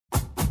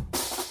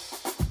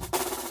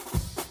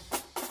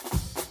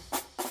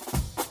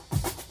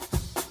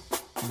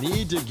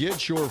Need to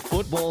get your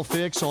football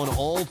fix on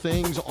all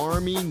things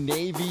Army,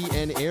 Navy,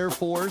 and Air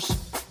Force?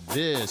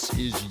 This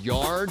is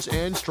Yards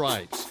and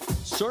Stripes,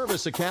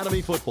 Service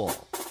Academy Football.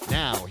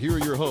 Now, here are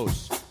your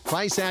hosts,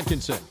 Price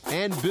Atkinson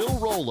and Bill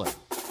Rowland.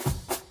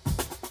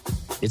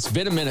 It's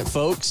been a minute,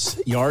 folks.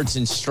 Yards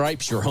and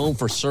Stripes, your home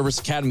for Service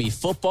Academy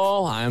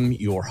Football. I'm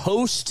your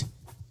host,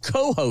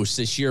 co-host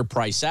this year,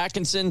 Price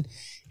Atkinson.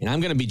 And I'm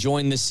going to be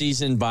joined this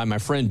season by my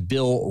friend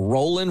Bill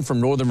Rowland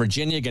from Northern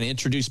Virginia. Going to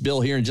introduce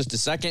Bill here in just a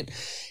second.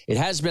 It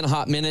has been a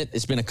hot minute.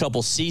 It's been a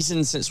couple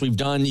seasons since we've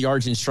done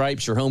Yards and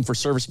Stripes, your home for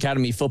Service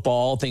Academy Football,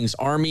 all things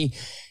Army,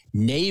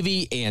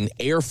 Navy, and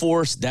Air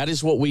Force. That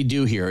is what we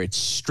do here. It's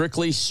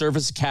strictly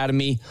Service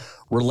Academy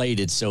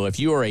related. So if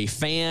you are a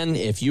fan,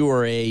 if you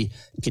are a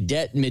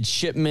cadet,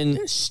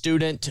 midshipman,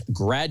 student,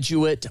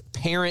 graduate,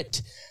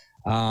 parent,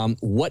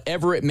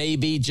 whatever it may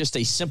be, just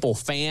a simple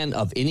fan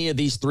of any of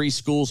these three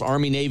schools,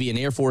 Army, Navy, and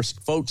Air Force,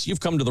 folks, you've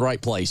come to the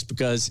right place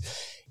because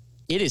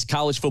it is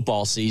college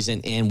football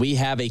season, and we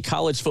have a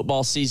college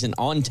football season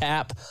on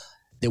tap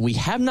that we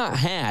have not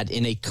had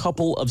in a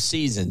couple of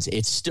seasons.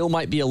 It still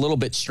might be a little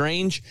bit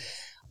strange,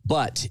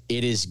 but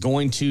it is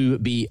going to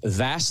be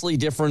vastly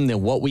different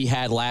than what we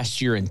had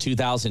last year in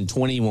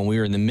 2020 when we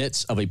were in the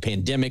midst of a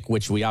pandemic,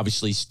 which we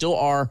obviously still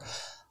are.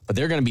 But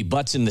they're going to be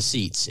butts in the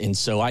seats. And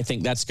so I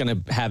think that's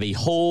going to have a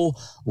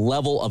whole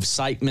level of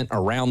excitement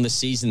around the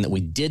season that we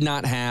did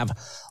not have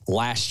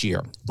last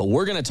year. But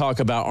we're going to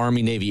talk about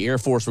Army, Navy, Air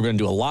Force. We're going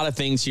to do a lot of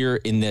things here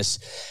in this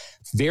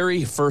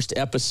very first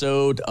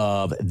episode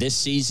of this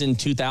season,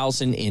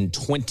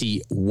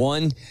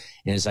 2021. And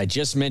as I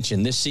just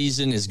mentioned, this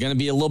season is going to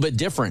be a little bit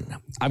different.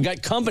 I've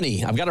got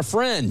company. I've got a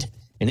friend.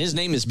 And his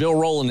name is Bill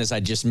Rowland, as I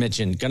just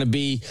mentioned, going to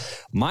be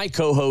my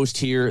co-host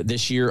here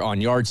this year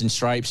on Yards and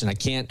Stripes. And I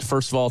can't,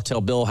 first of all,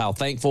 tell Bill how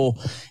thankful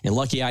and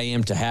lucky I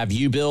am to have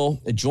you, Bill,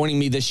 joining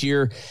me this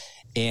year,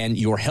 and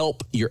your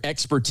help, your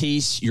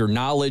expertise, your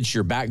knowledge,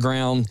 your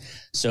background.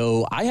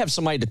 So I have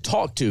somebody to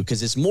talk to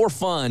because it's more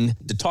fun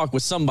to talk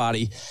with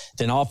somebody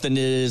than often it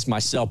is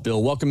myself.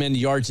 Bill, welcome into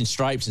Yards and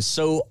Stripes. It's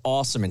so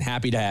awesome and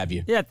happy to have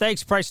you. Yeah,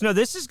 thanks, Price. No,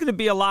 this is going to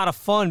be a lot of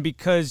fun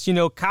because, you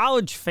know,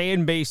 college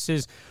fan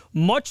bases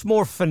much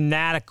more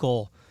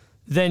fanatical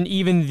than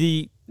even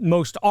the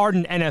most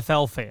ardent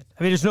NFL fan.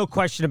 I mean, there's no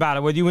question about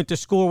it, whether you went to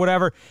school or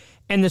whatever.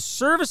 And the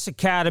service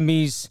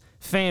academies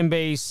fan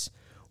base,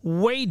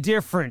 way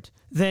different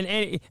than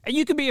any.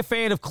 You can be a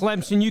fan of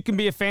Clemson, you can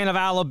be a fan of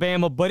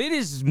Alabama, but it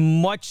is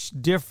much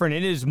different.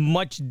 It is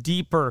much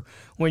deeper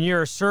when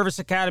you're a service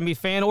academy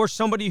fan or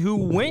somebody who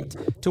went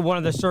to one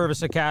of the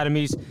service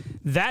academies.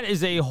 That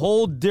is a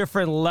whole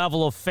different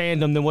level of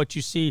fandom than what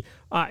you see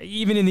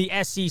even in the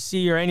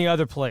SEC or any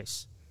other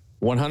place.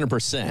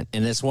 100%.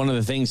 And that's one of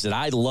the things that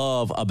I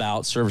love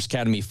about Service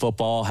Academy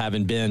football,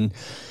 having been,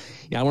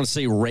 I want to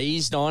say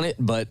raised on it,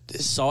 but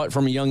saw it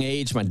from a young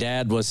age. My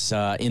dad was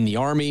in the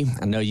Army.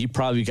 I know you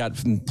probably got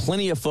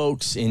plenty of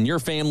folks in your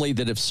family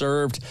that have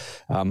served.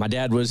 My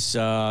dad was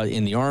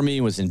in the Army,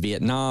 was in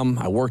Vietnam.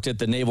 I worked at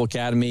the Naval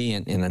Academy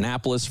in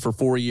Annapolis for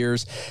 4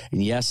 years.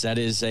 And yes, that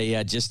is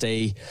just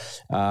a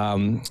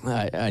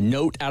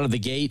note out of the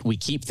gate. We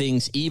keep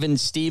things even,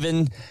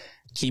 Steven.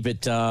 Keep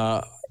it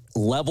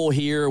level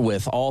here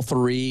with all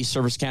three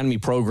Service Academy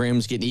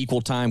programs getting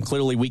equal time.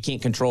 Clearly, we can't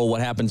control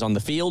what happens on the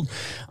field,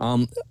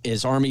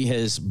 as Army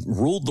has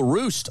ruled the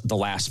roost the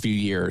last few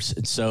years.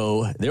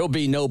 So there will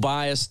be no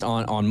bias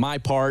on my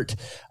part.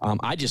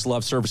 I just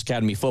love Service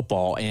Academy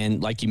football.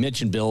 And like you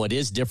mentioned, Bill, it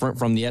is different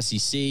from the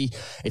SEC.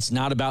 It's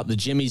not about the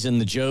Jimmies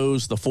and the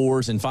Joes, the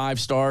 4s and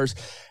 5 stars.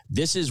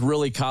 This is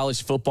really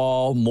college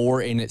football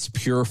more in its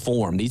pure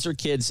form. These are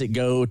kids that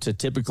go to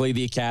typically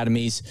the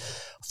academies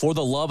for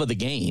the love of the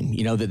game,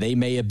 you know, that they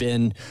may have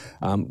been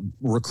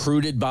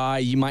recruited by.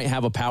 You might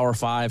have a Power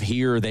 5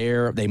 here or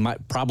there. They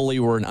might probably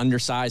were an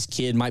undersized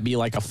kid, might be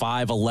like a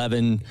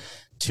 5'11",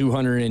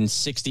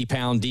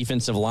 260-pound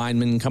defensive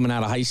lineman coming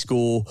out of high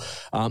school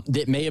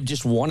that may have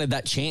just wanted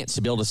that chance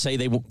to be able to say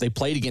they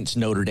played against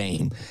Notre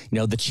Dame, you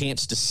know, the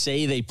chance to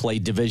say they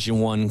played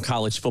Division I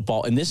college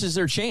football. And this is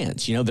their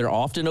chance. You know, they're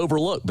often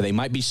overlooked, but they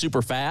might be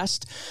super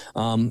fast.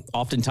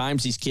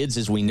 Oftentimes these kids,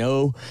 as we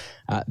know,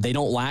 they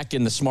don't lack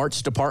in the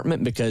smarts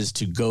department because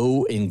to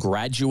go and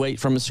graduate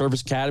from a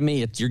service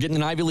academy, you're getting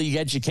an Ivy League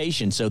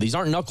education. So these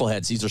aren't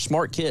knuckleheads. These are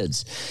smart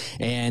kids.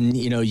 And,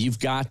 you know, you've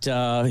got,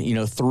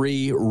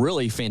 three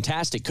really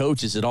fantastic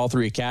coaches at all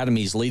three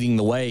academies leading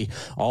the way,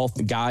 all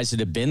the guys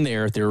that have been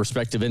there at their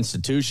respective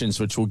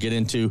institutions, which we'll get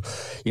into,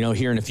 you know,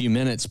 here in a few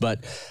minutes. But,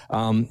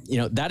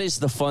 that is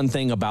the fun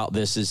thing about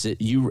this is that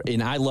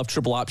and I love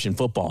triple option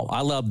football.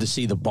 I love to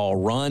see the ball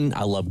run.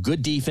 I love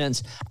good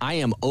defense. I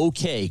am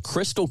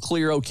crystal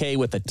clear okay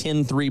with a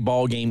 10-3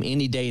 ball game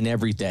any day and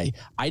every day.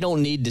 I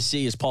don't need to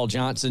see, as Paul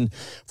Johnson,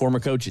 former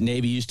coach at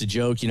Navy, used to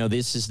joke, you know,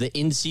 this is the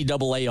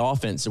NCAA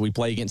offense that we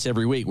play against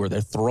every week where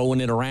they're throwing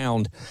it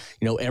around,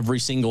 you know, every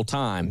single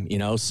time, you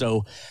know.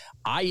 So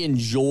I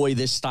enjoy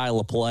this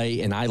style of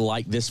play, and I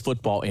like this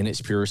football in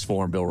its purest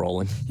form, Bill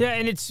Rowland. Yeah,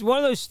 and it's one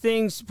of those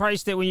things,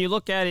 Price, that when you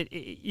look at it,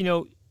 you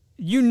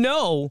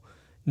know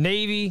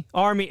Navy,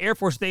 Army, Air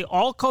Force, they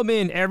all come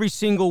in every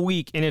single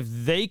week, and if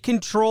they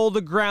control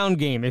the ground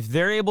game, if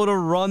they're able to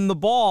run the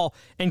ball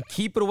and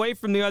keep it away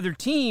from the other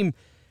team,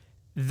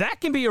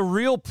 that can be a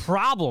real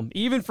problem,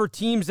 even for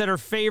teams that are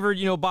favored,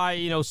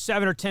 by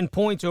 7 or 10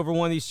 points over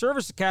one of these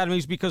service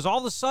academies, because all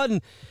of a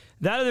sudden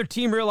that other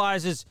team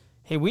realizes,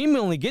 hey, we may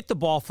only get the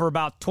ball for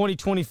about 20,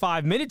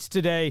 25 minutes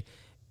today.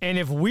 And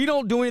if we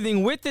don't do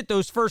anything with it,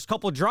 those first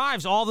couple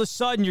drives, all of a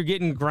sudden you're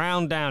getting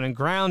ground down and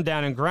ground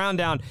down and ground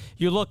down.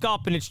 You look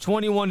up and it's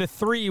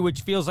 21-3,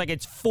 which feels like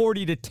it's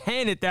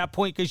 40-10 at that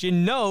point, because you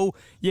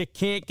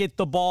can't get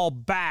the ball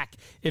back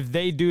if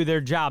they do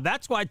their job.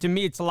 That's why, to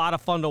me, it's a lot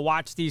of fun to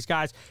watch these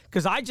guys,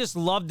 because I just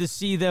love to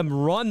see them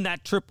run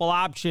that triple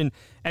option.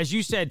 As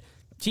you said,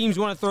 teams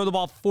want to throw the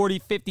ball 40,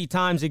 50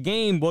 times a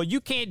game. Well, you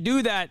can't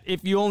do that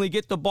if you only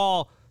get the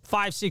ball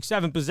 5, 6,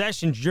 7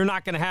 possessions. You're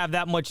not going to have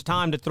that much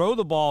time to throw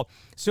the ball.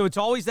 So it's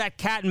always that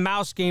cat and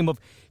mouse game of,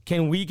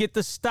 can we get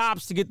the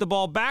stops to get the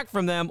ball back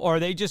from them, or are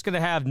they just going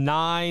to have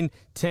 9,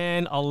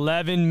 10,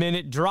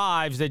 11-minute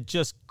drives that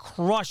just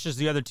crushes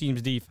the other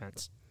team's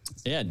defense?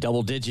 Yeah,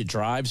 double-digit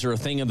drives are a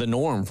thing of the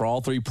norm for all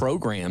three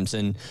programs.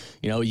 And,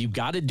 you've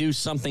got to do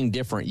something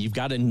different. You've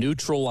got to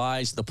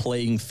neutralize the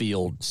playing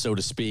field, so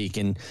to speak.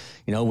 And,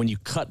 when you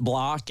cut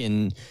block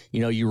and,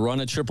 you run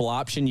a triple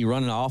option, you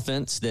run an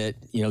offense that,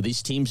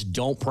 these teams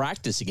don't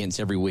practice against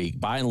every week.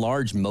 By and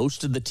large,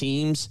 most of the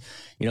teams,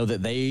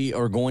 that they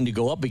are going to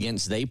go up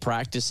against, they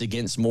practice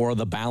against more of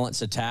the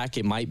balance attack.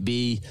 It might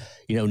be,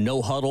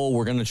 no huddle.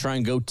 We're going to try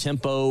and go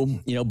tempo,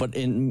 but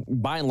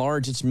by and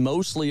large, it's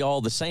mostly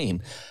all the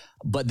same.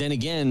 But then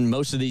again,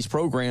 most of these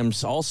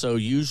programs also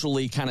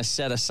usually kind of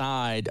set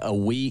aside a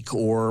week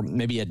or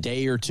maybe a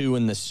day or two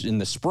in the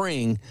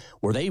spring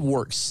where they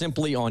work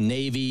simply on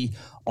Navy,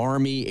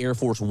 Army, Air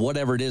Force,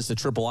 whatever it is, the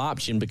triple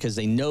option, because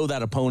they know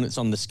that opponent's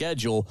on the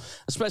schedule,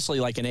 especially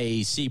like an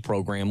AAC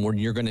program where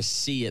you're going to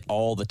see it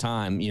all the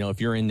time,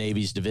 if you're in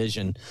Navy's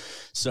division.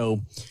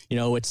 So,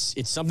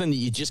 it's something that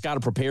you just got to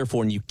prepare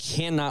for, and you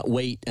cannot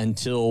wait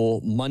until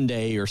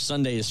Monday or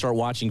Sunday to start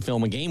watching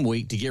film and game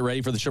week to get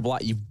ready for the triple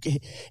option.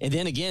 And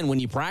then again,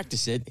 when you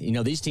practice it,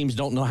 these teams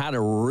don't know how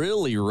to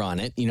really run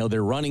it.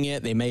 They're running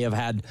it. They may have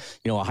had,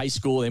 a high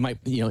school. They might,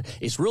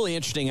 it's really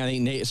interesting, I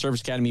think,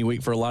 Service Academy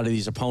week for a lot of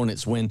these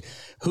opponents, when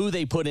who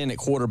they put in at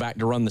quarterback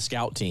to run the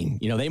scout team.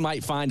 They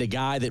might find a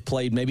guy that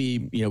played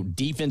maybe,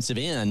 defensive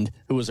end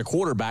who was a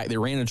quarterback that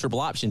ran a triple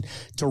option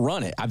to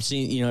run it. I've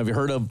seen, have you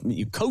heard of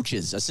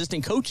coaches,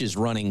 assistant coaches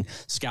running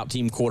scout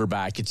team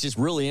quarterback? It's just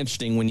really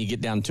interesting when you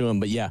get down to them.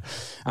 But yeah,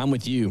 I'm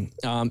with you.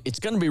 It's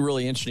going to be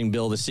really interesting,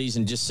 Bill, this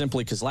season, just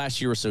simply because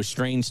last year was so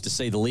strange, to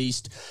say the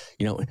least.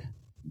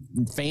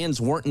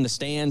 Fans weren't in the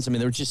stands. I mean,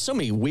 there were just so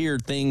many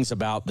weird things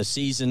about the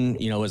season,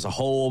 as a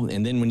whole.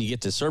 And then when you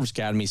get to Service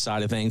Academy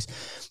side of things,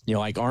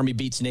 like Army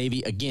beats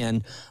Navy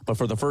again, but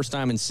for the first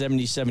time in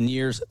 77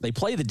 years, they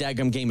play the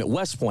daggum game at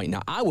West Point.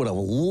 Now, I would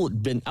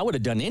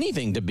have done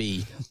anything to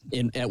be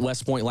at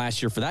West Point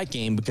last year for that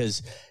game,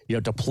 because,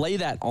 to play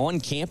that on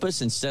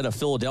campus instead of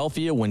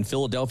Philadelphia, when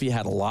Philadelphia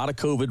had a lot of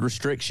COVID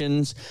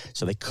restrictions,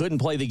 so they couldn't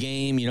play the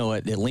game,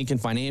 at Lincoln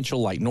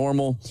Financial like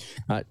normal.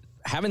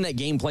 Having that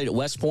game played at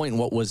West Point,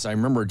 what was, I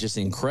remember, just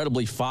an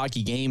incredibly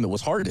foggy game. It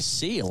was hard to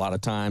see a lot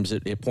of times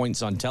at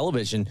points on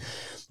television.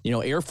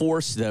 Air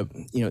Force,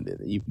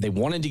 they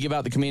wanted to give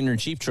out the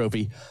Commander-in-Chief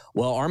trophy.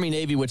 Well,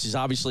 Army-Navy, which is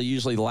obviously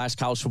usually the last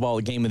college football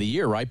game of the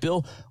year, right,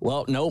 Bill?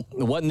 Well, no,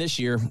 it wasn't this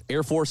year.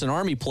 Air Force and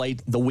Army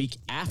played the week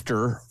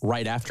after,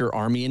 right after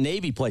Army and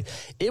Navy played.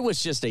 It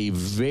was just a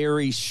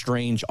very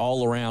strange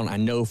all-around, I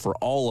know, for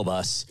all of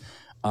us.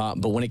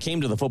 But when it came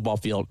to the football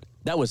field,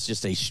 that was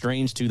just a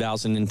strange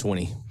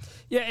 2020.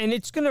 Yeah, and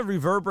it's going to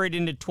reverberate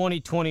into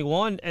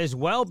 2021 as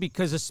well,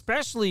 because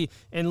especially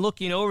in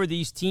looking over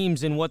these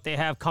teams and what they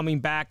have coming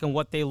back and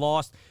what they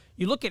lost,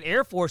 you look at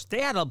Air Force,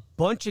 they had a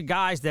bunch of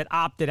guys that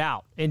opted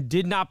out and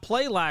did not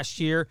play last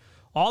year.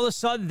 All of a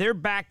sudden, they're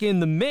back in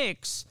the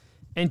mix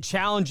and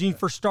challenging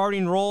for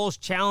starting roles,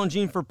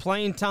 challenging for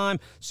playing time.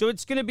 So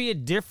it's going to be a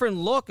different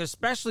look,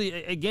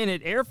 especially, again,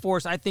 at Air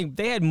Force. I think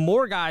they had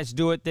more guys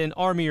do it than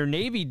Army or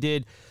Navy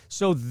did.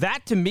 So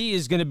that, to me,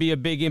 is going to be a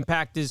big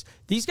impact. Is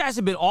these guys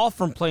have been off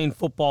from playing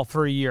football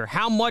for a year.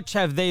 How much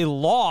have they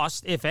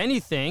lost, if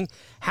anything?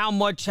 How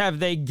much have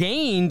they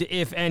gained,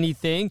 if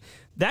anything?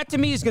 That, to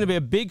me, is going to be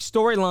a big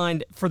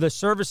storyline for the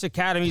service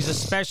academies,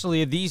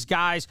 especially of these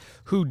guys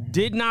who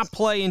did not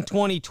play in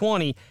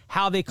 2020,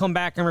 how they come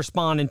back and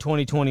respond in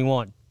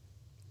 2021.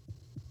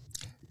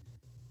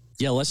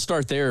 Yeah, let's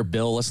start there,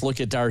 Bill. Let's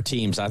look at our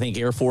teams. I think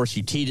Air Force,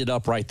 you teed it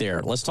up right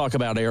there. Let's talk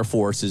about Air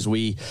Force as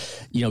we,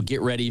 get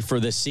ready for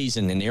this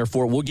season. And Air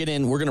Force, we're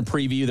going to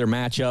preview their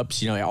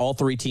matchups. All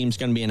three teams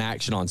going to be in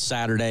action on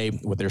Saturday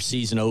with their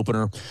season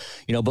opener.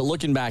 But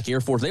looking back,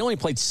 Air Force, they only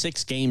played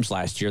 6 games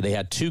last year. They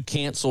had 2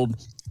 canceled.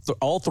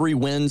 All 3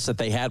 wins that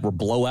they had were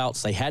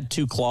blowouts. They had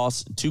 2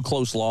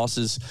 close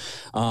losses.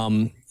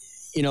 Only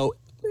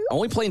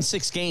playing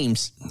 6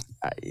 games,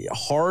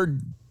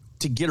 hard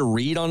to get a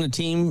read on a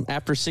team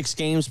after 6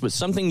 games, but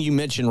something you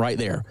mentioned right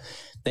there.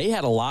 they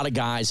had a lot of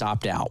guys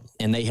opt out,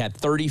 and they had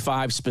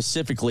 35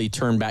 specifically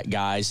turnback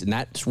guys, and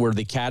that's where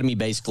the academy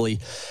basically,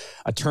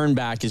 a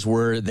turnback is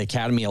where the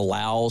academy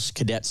allows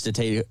cadets to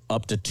take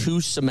up to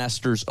 2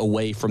 semesters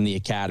away from the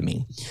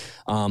academy.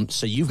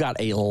 So you've got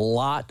a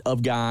lot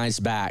of guys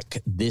back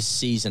this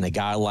season. A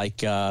guy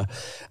like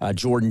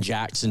Jordan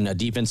Jackson, a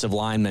defensive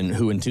lineman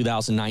who in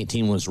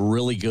 2019 was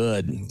really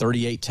good,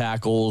 38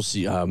 tackles,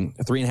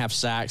 3.5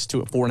 sacks,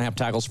 4.5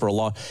 tackles for a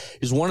loss.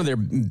 He's one of their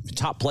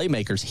top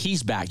playmakers.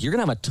 He's back. You're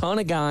going to have a ton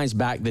of guys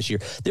back this year.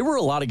 There were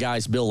a lot of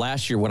guys, Bill,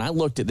 last year when I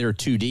looked at their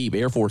 2 deep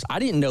Air Force, I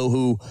didn't know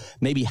who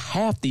maybe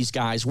half these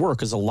guys were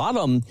because a lot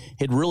of them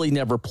had really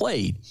never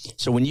played.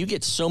 So when you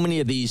get so many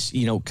of these,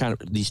 kind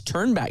of these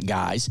turnback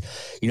guys,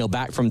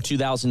 back from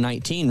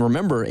 2019,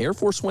 remember Air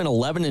Force went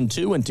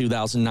 11-2 in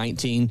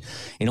 2019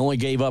 and only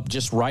gave up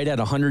just right at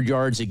 100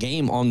 yards a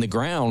game on the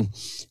ground.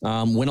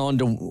 Went on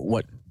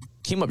to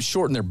came up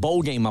short in their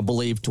bowl game, I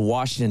believe, to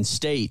Washington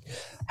State.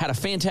 Had a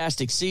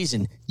fantastic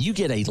season. You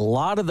get a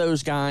lot of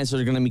those guys that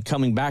are going to be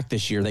coming back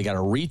this year. They got a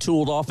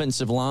retooled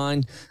offensive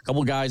line, a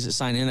couple guys that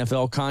signed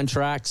NFL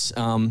contracts.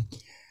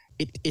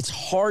 It's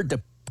hard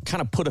to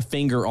kind of put a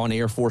finger on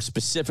Air Force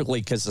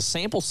specifically because the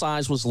sample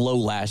size was low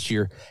last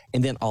year,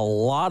 and then a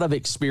lot of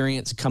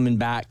experience coming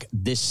back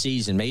this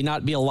season. May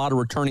not be a lot of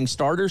returning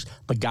starters,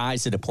 but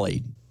guys that have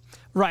played.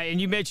 Right, and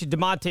you mentioned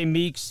DeMonte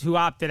Meeks, who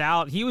opted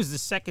out. He was the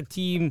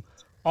second-team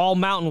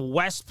All-Mountain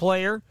West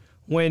player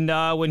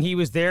when he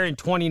was there in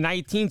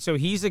 2019. So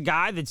he's a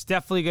guy that's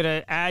definitely going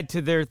to add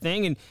to their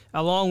thing. And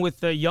along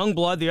with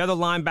Youngblood, the other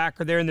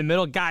linebacker there in the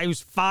middle, guy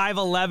who's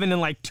 5'11" and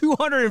like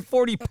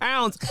 240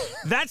 pounds.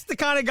 That's the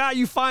kind of guy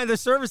you find in the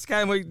service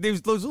academy.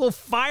 There's those little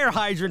fire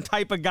hydrant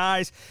type of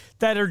guys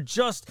that are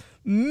just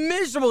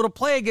miserable to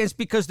play against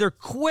because they're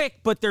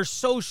quick, but they're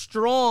so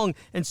strong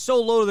and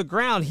so low to the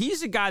ground.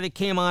 He's a guy that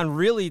came on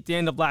really at the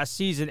end of last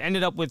season,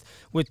 ended up with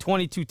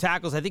 22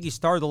 tackles. I think he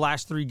started the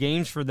last 3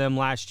 games for them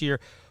last year.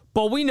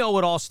 But we know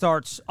it all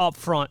starts up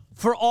front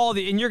for all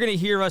and you're going to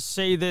hear us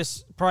say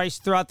this, Price,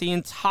 throughout the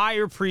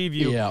entire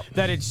preview,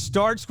 that it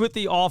starts with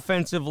the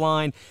offensive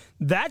line.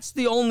 That's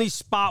the only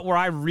spot where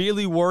I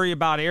really worry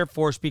about Air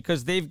Force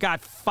because they've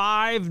got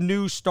 5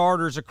 new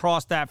starters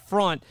across that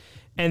front.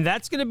 And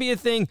that's going to be a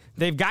thing.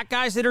 They've got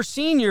guys that are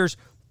seniors,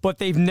 but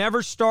they've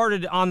never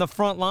started on the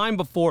front line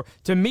before.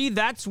 To me,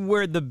 that's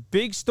where the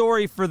big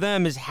story for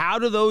them is how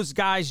do those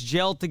guys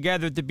gel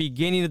together at the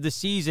beginning of the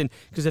season?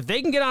 Because if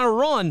they can get on a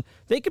run,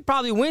 they could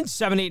probably win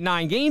 7, 8,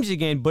 9 games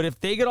again. But if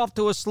they get off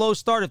to a slow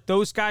start, if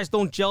those guys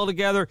don't gel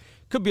together,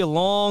 it could be a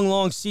long,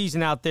 long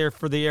season out there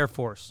for the Air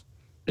Force.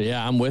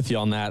 Yeah, I'm with you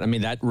on that. I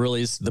mean, that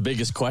really is the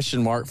biggest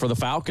question mark for the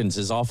Falcons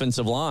is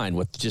offensive line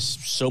with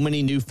just so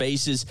many new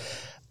faces.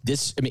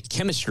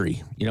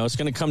 Chemistry, it's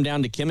going to come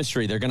down to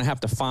chemistry. They're going to have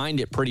to find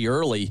it pretty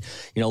early.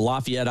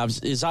 Lafayette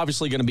is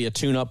obviously going to be a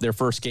tune-up their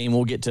first game.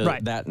 We'll get to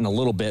that in a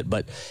little bit.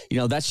 But,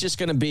 that's just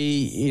going to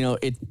be,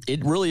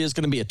 it really is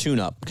going to be a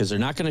tune-up because they're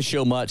not going to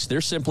show much.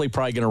 They're simply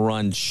probably going to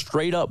run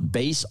straight-up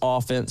base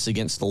offense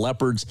against the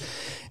Leopards.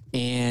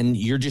 And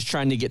you're just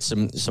trying to get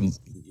some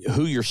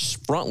who your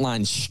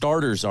frontline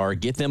starters are,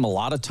 get them a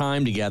lot of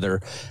time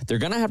together. They're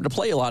going to have to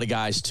play a lot of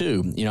guys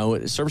too.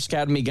 Service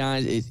Academy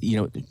guys,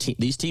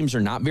 these teams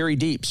are not very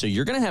deep. So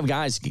you're going to have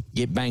guys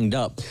get banged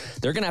up.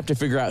 They're going to have to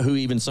figure out who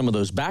even some of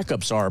those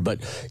backups are.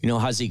 But,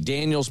 Hazik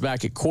Daniels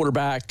back at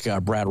quarterback,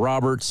 Brad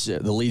Roberts,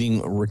 the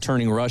leading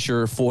returning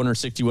rusher,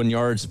 461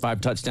 yards,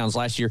 5 touchdowns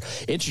last year.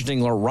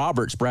 Interesting,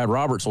 Brad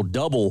Roberts will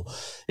double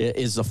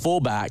is the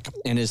fullback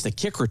and is the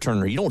kick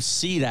returner. You don't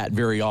see that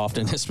very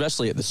often,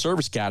 especially at the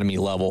Service Academy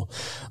level.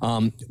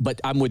 But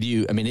I'm with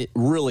you. I mean, it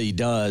really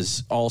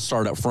does all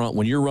start up front.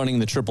 When you're running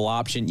the triple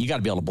option, you got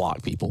to be able to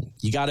block people.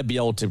 You got to be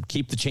able to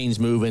keep the chains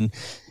moving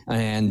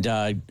and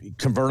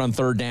convert on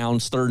 3rd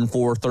downs, 3rd and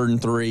 4, 3rd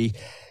and 3.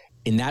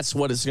 And that's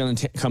what it's going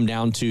to come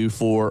down to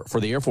for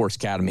the Air Force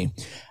Academy.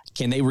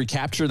 Can they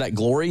recapture that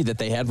glory that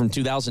they had from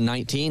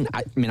 2019?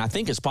 I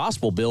think it's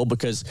possible, Bill,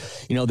 because,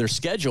 their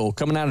schedule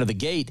coming out of the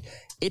gate,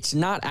 it's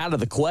not out of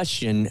the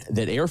question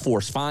that Air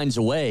Force finds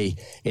a way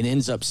and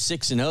ends up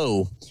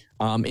 6-0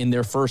 in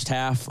their first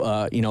half,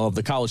 of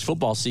the college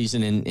football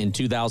season in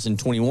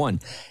 2021.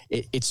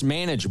 It's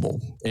manageable.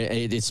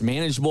 It's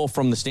manageable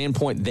from the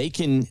standpoint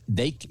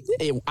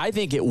I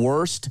think at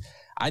worst,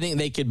 I think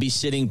they could be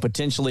sitting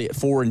potentially at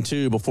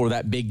 4-2 before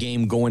that big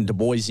game going to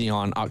Boise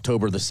on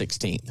October the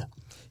 16th.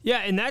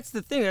 Yeah, and that's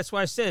the thing. That's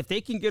why I said if they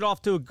can get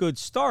off to a good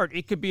start,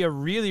 it could be a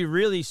really,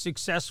 really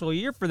successful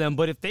year for them.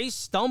 But if they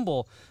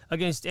stumble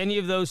against any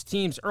of those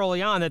teams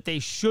early on that they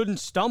shouldn't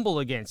stumble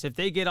against, if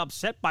they get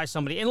upset by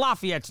somebody, and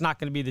Lafayette's not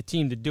going to be the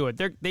team to do it.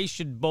 They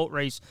should boat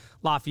race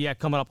Lafayette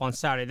coming up on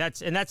Saturday.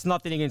 That's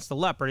nothing against the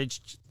Leopards.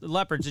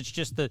 It's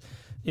just the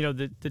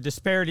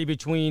disparity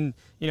between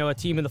a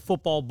team in the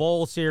football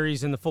bowl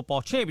series and the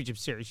football championship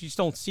series. You just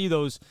don't see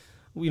those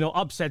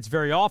upsets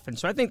very often.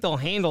 So I think they'll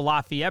handle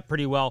Lafayette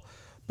pretty well.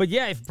 But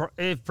yeah,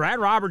 if Brad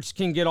Roberts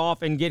can get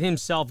off and get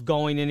himself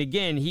going, and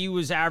again, he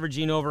was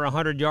averaging over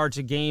 100 yards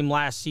a game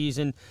last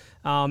season.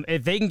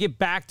 If they can get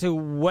back to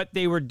what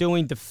they were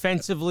doing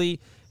defensively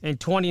in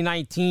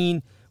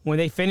 2019 when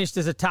they finished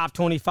as a top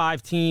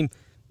 25 team,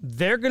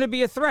 they're going to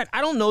be a threat.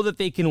 I don't know that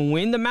they can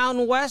win the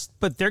Mountain West,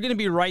 but they're going to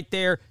be right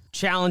there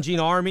challenging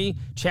Army,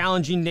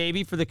 challenging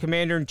Navy for the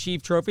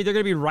Commander-in-Chief trophy. They're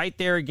going to be right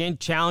there again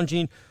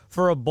challenging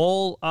for a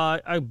bowl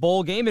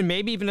game and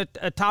maybe even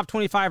a top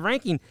 25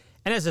 ranking.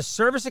 And as a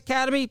service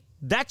academy,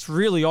 that's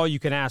really all you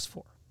can ask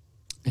for.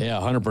 Yeah,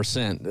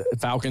 100%.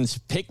 Falcons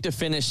picked to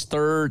finish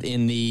third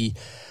in the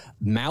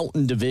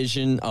Mountain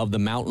Division of the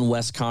Mountain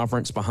West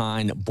Conference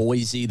behind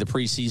Boise, the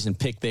preseason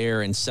pick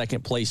there, and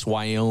second place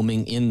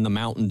Wyoming in the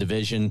Mountain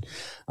Division.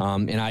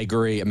 And I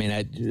agree. I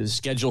mean, the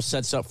schedule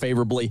sets up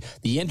favorably.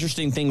 The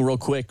interesting thing real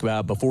quick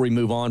before we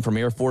move on from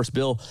Air Force,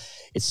 Bill,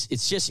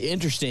 it's just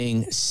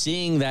interesting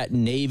seeing that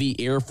Navy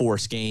Air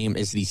Force game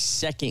as the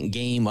second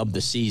game of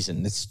the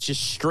season. It's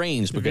just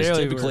strange because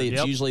typically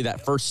it's usually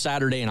that first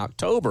Saturday in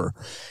October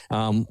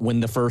when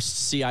the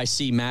first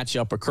CIC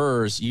matchup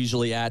occurs,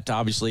 usually at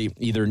obviously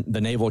either the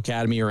Naval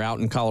Academy or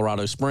out in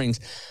Colorado Springs.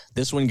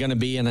 This one going to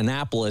be in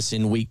Annapolis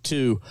in week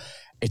 2.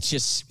 It's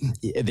just,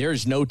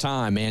 there's no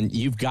time, man.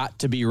 You've got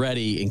to be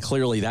ready. And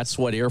clearly that's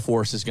what Air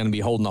Force is going to be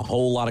holding a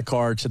whole lot of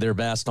cards to their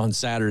best on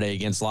Saturday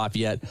against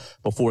Lafayette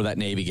before that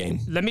Navy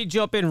game. Let me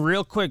jump in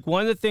real quick.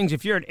 One of the things,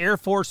 if you're an Air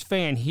Force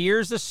fan,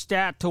 here's a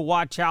stat to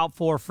watch out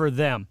for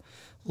them.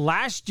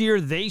 Last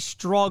year, they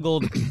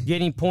struggled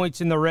getting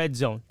points in the red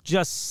zone.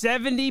 Just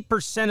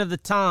 70% of the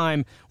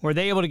time were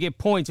they able to get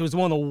points. It was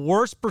one of the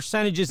worst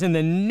percentages in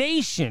the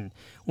nation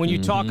when you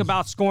talk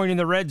about scoring in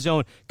the red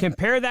zone.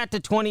 Compare that to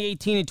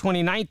 2018 and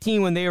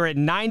 2019 when they were at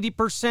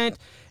 90%.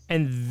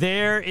 And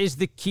there is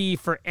the key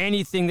for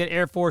anything that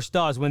Air Force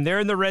does. When they're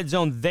in the red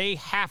zone, they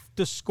have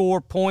to score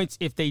points.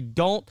 If they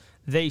don't,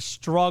 they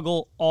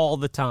struggle all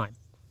the time.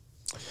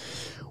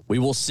 We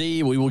will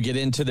see. We will get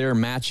into their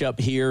matchup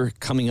here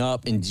coming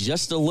up in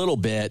just a little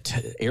bit.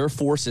 Air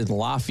Force and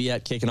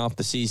Lafayette kicking off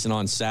the season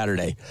on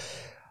Saturday.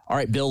 All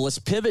right, Bill, let's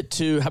pivot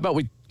to, how about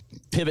we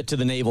pivot to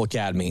the Naval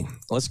Academy?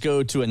 Let's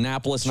go to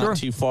Annapolis, not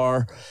too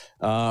far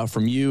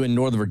from you in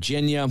Northern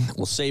Virginia.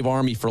 We'll save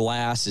Army for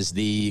last as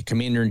the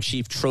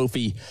Commander-in-Chief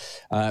trophy,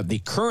 the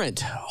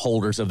current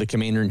holders of the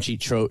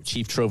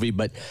Commander-in-Chief trophy,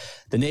 but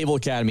the Naval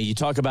Academy, you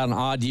talk about an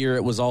odd year.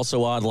 It was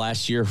also odd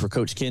last year for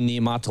Coach Ken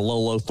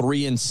Niumatalolo,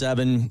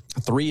 3-7,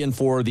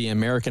 3-4, the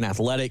American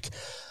Athletic.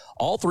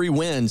 All 3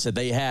 wins that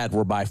they had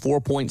were by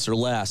 4 points or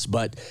less,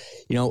 but,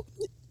 you know,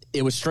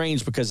 it was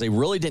strange because they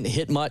really didn't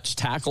hit much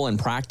tackle in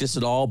practice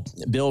at all.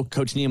 Bill,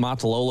 Coach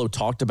Niumatalolo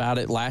talked about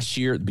it last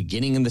year at the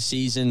beginning of the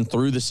season,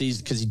 through the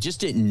season, because he just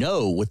didn't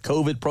know with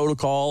COVID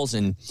protocols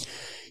and,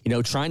 you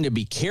know, trying to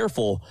be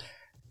careful.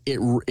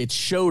 It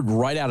showed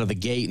right out of the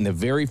gate in the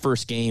very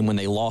first game when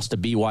they lost to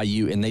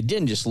BYU, and they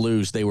didn't just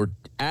lose. They were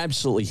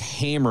absolutely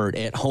hammered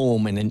at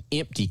home in an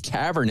empty,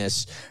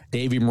 cavernous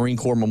Navy Marine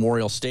Corps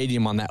Memorial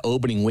Stadium on that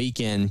opening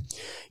weekend,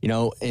 you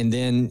know, and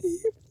then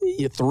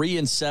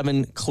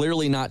 3-7,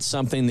 clearly not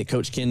something that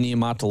Coach Ken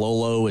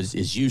Niumatalolo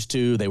is used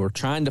to. They were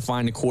trying to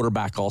find a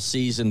quarterback all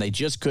season. They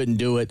just couldn't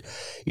do it,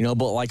 you know,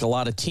 but like a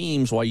lot of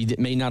teams, while you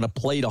may not have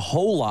played a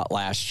whole lot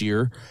last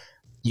year,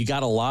 you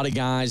got a lot of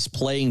guys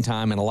playing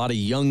time and a lot of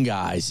young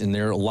guys, and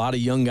there are a lot of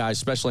young guys,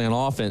 especially on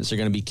offense, are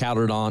going to be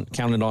counted on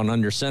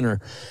under center.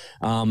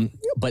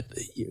 But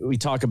we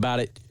talk about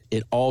it.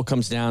 It all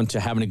comes down to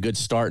having a good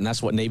start, and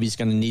that's what Navy's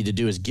going to need to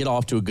do is get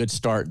off to a good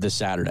start this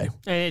Saturday.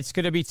 And it's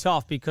going to be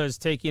tough because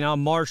taking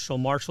on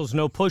Marshall's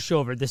no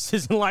pushover. This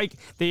isn't like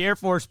the Air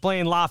Force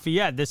playing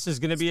Lafayette. This is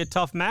going to be a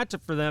tough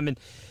matchup for them. And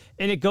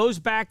it goes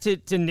back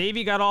to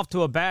Navy got off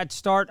to a bad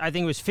start. I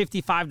think it was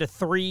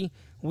 55-3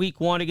 week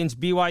 1 against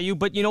BYU.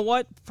 But you know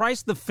what,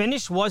 Price, the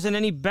finish wasn't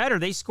any better.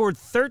 They scored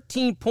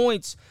 13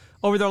 points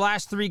over their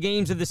last 3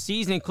 games of the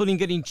season, including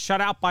getting shut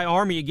out by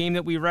Army, a game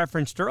that we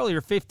referenced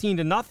earlier,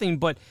 15-0.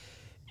 But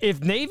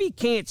if Navy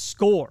can't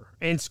score,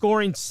 and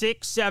scoring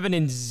 6, 7,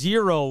 and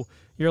 0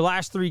 your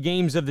last 3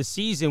 games of the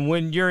season,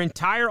 when your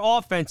entire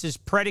offense is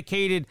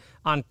predicated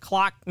on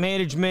clock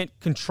management,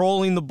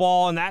 controlling the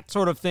ball, and that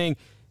sort of thing,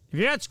 if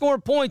you're not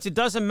scoring points, it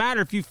doesn't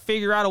matter if you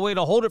figure out a way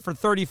to hold it for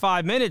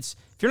 35 minutes.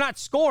 If you're not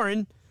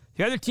scoring,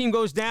 the other team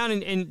goes down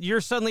and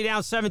you're suddenly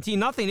down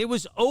 17-0. It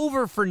was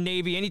over for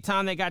Navy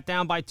anytime they got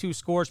down by 2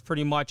 scores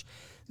pretty much.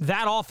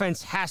 That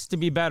offense has to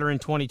be better in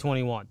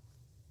 2021.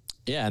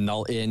 Yeah,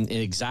 and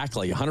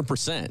exactly,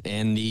 100%.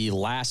 And the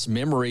last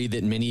memory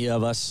that many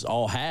of us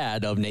all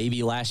had of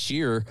Navy last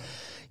year,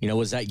 you know,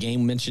 was that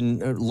game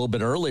mentioned a little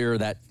bit earlier,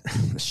 that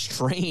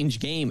strange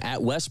game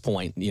at West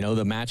Point. You know,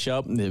 the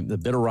matchup, the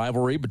bitter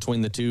rivalry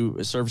between the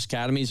 2 service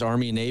academies,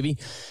 Army and Navy,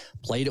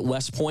 played at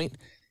West Point.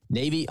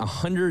 Navy,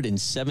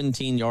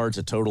 117 yards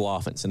of total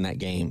offense in that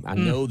game. I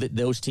know that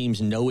those teams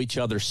know each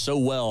other so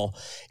well,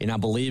 and I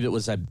believe it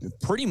was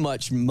pretty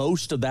much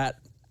most of that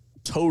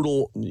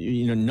total,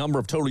 you know, number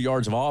of total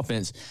yards of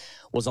offense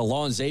was a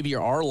Lon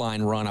Xavier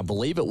Arline run. I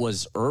believe it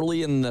was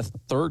early in the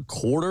third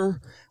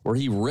quarter where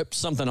he ripped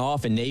something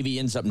off and Navy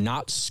ends up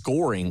not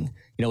scoring,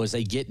 as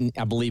they get,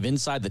 I believe,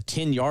 inside the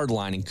 10-yard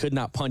line and could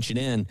not punch it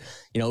in.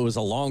 It was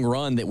a long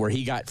run where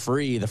he got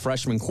free, the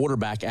freshman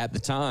quarterback at the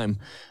time.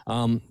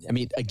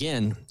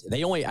 Again,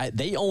 they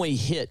only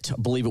hit,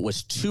 I believe it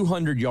was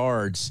 200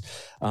 yards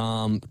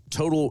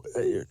total.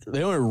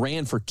 They only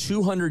ran for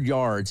 200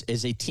 yards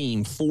as a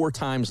team 4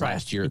 times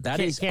last year. That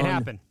can't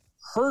happen.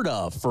 Heard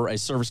of for a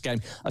service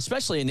academy,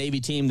 especially a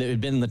Navy team that had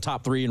been in the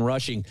top 3 in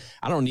rushing.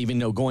 I don't even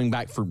know, going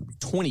back for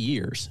 20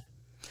 years.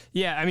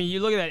 Yeah,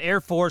 you look at that.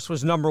 Air Force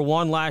was number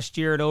 1 last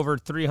year at over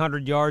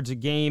 300 yards a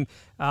game.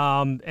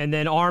 And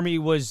then Army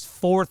was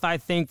 4th, I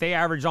think. They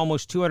averaged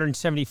almost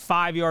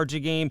 275 yards a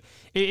game.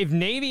 If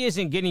Navy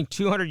isn't getting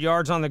 200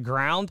 yards on the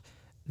ground,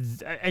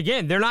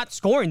 again, they're not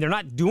scoring. They're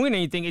not doing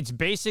anything. It's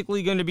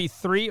basically going to be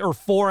 3 or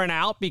 4 and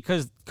out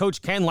because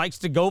Coach Ken likes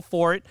to go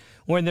for it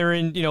when they're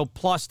in,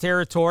 plus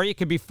territory. It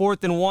could be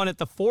 4th and 1 at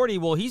the 40.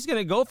 Well, he's going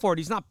to go for it.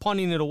 He's not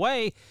punting it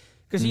away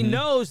because he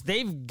knows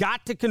they've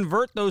got to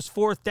convert those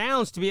 4th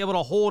downs to be able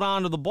to hold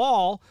on to the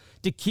ball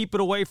to keep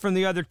it away from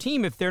the other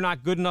team if they're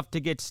not good enough to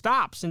get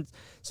stops. And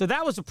so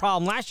that was a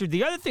problem last year.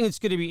 The other thing that's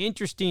going to be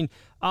interesting,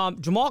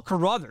 Jamal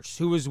Carruthers,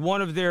 who was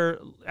one of their,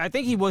 I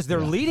think he was their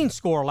leading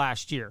scorer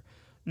last year,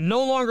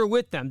 no longer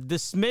with them,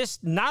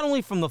 dismissed not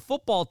only from the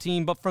football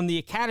team, but from the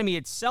academy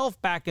itself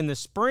back in the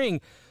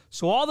spring.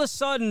 So all of a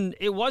sudden,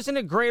 it wasn't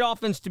a great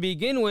offense to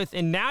begin with,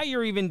 and now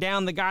you're even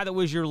down the guy that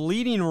was your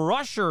leading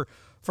rusher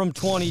from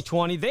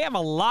 2020. They have a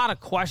lot of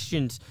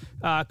questions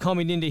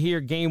coming into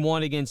here, game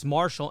 1 against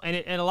Marshall, and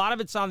a lot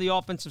of it's on the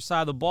offensive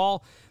side of the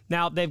ball.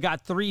 Now, they've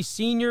got 3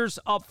 seniors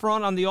up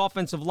front on the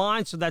offensive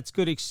line, so that's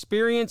good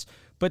experience.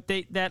 But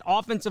that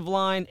offensive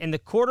line and the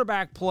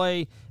quarterback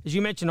play, as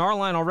you mentioned, our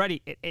line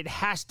already, it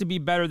has to be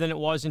better than it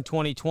was in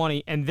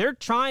 2020. And they're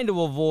trying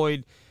to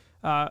avoid,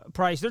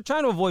 Price, they're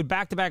trying to avoid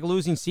back-to-back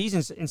losing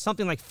seasons in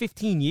something like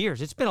 15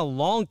 years. It's been a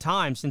long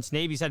time since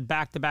Navy's had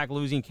back-to-back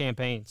losing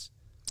campaigns.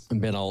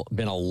 Been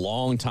a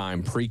long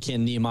time,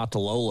 pre-Ken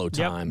Niumatalolo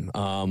time.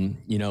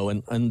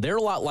 Yep. And they're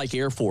a lot like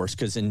Air Force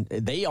because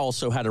they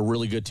also had a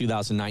really good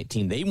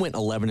 2019. They went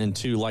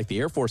 11-2 like the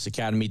Air Force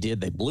Academy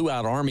did. They blew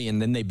out Army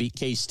and then they beat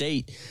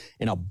K-State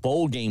in a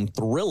bowl game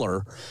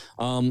thriller.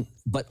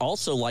 But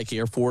also like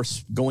Air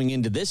Force going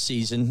into this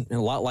season, and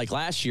a lot like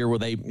last year where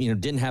they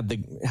didn't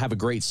have a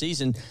great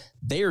season,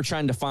 they are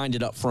trying to find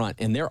it up front.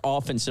 And their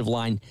offensive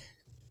line,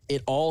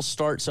 it all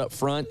starts up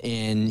front.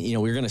 And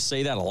we're going to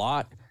say that a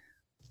lot.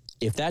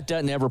 If that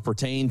doesn't ever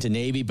pertain to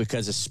Navy,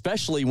 because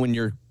especially when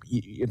you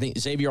think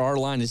Xavier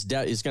Arline is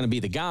going to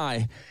be the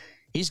guy,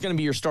 he's going to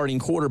be your starting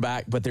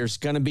quarterback, but there's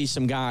going to be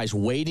some guys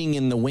waiting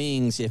in the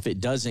wings if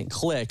it doesn't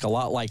click. A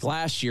lot like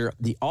last year,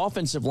 the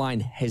offensive line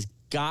has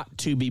got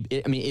to be,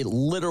 it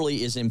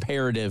literally is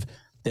imperative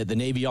that the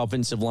Navy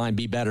offensive line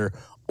be better,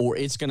 or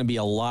it's going to be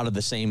a lot of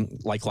the same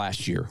like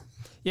last year.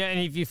 Yeah, and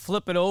if you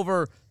flip it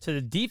over to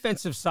the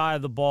defensive side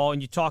of the ball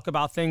and you talk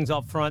about things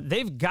up front,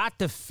 they've got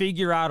to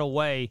figure out a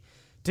way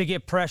to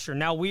get pressure.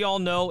 Now, we all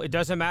know it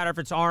doesn't matter if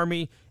it's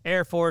Army,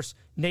 Air Force,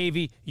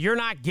 Navy. You're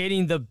not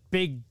getting the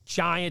big,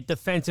 giant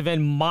defensive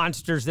end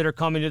monsters that are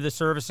coming to the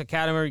service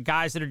academy,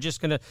 guys that are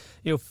just going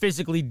to,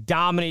 physically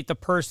dominate the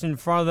person in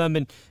front of them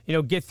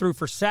and, get through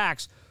for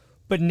sacks.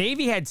 But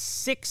Navy had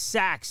 6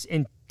 sacks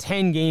in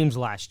 10 games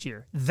last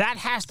year. That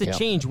has to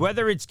change,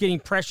 whether it's getting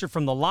pressure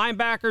from the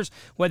linebackers,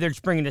 whether it's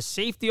bringing a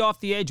safety off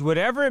the edge,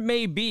 whatever it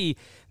may be,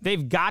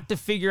 they've got to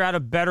figure out a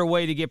better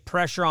way to get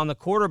pressure on the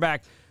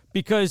quarterback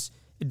because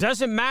it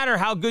doesn't matter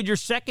how good your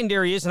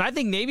secondary is, and I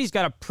think Navy's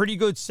got a pretty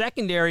good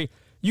secondary.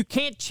 You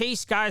can't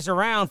chase guys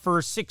around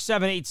for 6,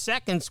 7, 8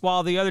 seconds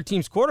while the other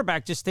team's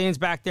quarterback just stands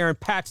back there and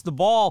pats the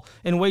ball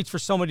and waits for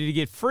somebody to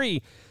get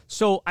free.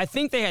 So I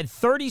think they had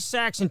 30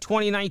 sacks in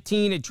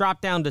 2019. It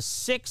dropped down to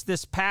 6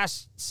 this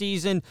past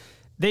season.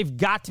 They've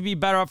got to be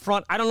better up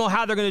front. I don't know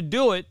how they're going to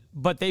do it,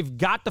 but they've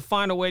got to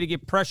find a way to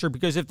get pressure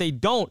because if they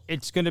don't,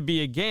 it's going to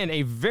be, again,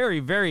 a very,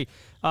 very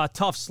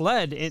tough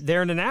sled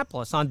there in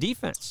Annapolis on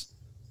defense.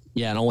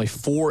 Yeah, and only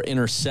 4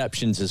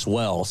 interceptions as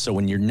well. So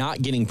when you're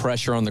not getting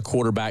pressure on the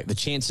quarterback, the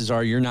chances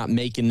are you're not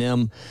making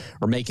them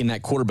or making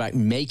that quarterback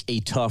make a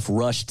tough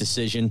rush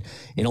decision.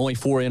 And only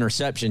 4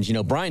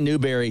 interceptions. Brian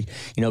Newberry,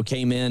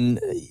 came in,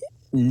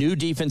 new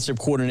defensive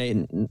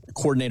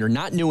coordinator,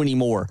 not new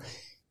anymore.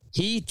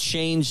 He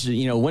changed,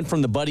 went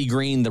from the Buddy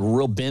Green, the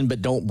real bend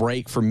but don't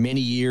break for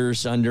many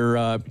years under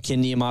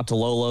Ken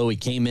Niumatalolo. He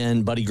came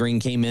in, Buddy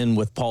Green came in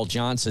with Paul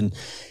Johnson.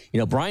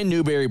 Brian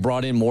Newberry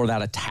brought in more of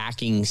that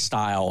attacking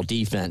style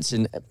defense.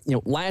 And,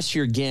 last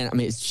year, again,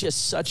 it's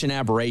just such an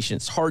aberration.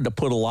 It's hard to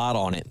put a lot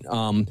on it.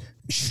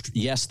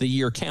 Yes, the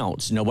year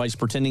counts. Nobody's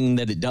pretending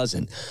that it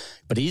doesn't.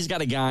 But he's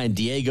got a guy in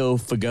Diego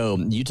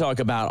Fagot. You talk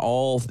about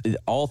all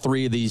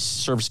 3 of these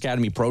Service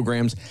Academy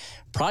programs.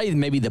 Probably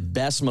maybe the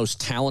best, most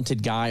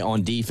talented guy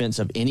on defense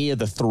of any of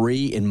the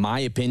three, in my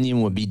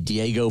opinion, would be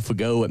Diego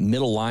Fagot at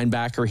middle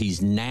linebacker.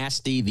 He's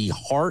nasty, the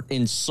heart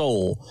and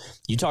soul.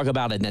 You talk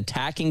about an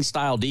attacking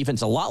style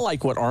defense, a lot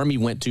like what Army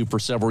went to for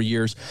several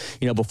years,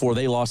 before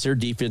they lost their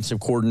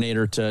defensive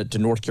coordinator to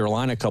North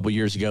Carolina a couple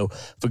years ago.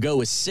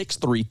 Fagot is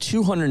 6'3",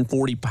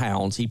 240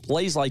 pounds. He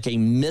plays like a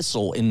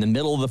missile in the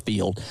middle of the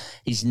field.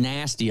 He's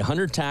nasty.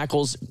 100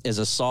 tackles as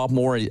a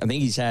sophomore. I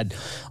think he's had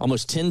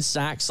almost 10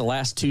 sacks the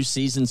last 2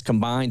 seasons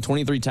combined,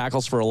 23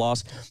 tackles for a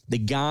loss. The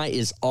guy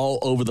is all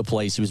over the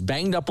place. He was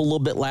banged up a little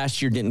bit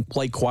last year, didn't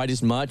play quite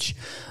as much.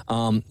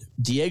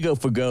 Diego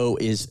Fagot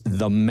is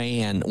the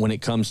man when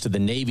it comes to the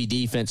Navy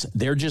defense.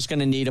 They're just going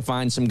to need to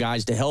find some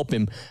guys to help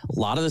him. A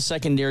lot of the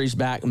secondary's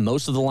back.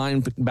 Most of the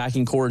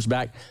linebacking core is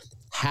back.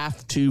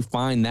 Have to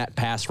find that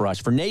pass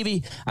rush. For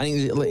Navy, I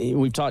think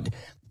we've talked,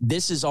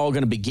 this is all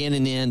going to begin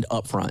and end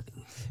up front.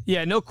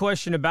 Yeah, no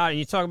question about it.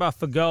 You talk about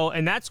Fagot,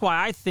 and that's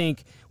why I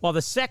think while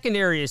the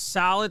secondary is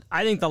solid,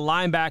 I think the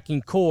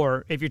linebacking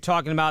core, if you're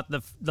talking about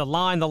the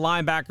line, the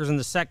linebackers, and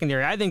the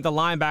secondary, I think the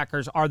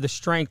linebackers are the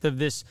strength of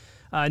this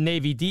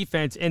Navy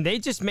defense, and they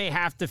just may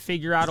have to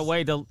figure out a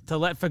way to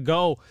let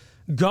Fagot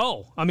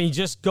go. I mean,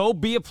 just go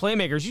be a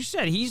playmaker. As you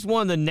said, he's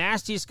one of the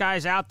nastiest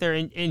guys out there,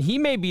 and he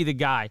may be the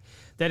guy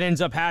that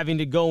ends up having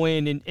to go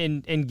in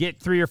and get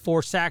 3 or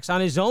 4 sacks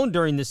on his own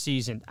during the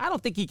season. I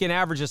don't think he can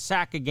average a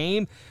sack a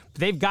game.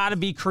 They've got to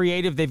be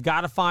creative. They've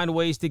got to find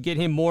ways to get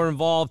him more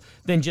involved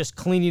than just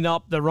cleaning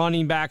up the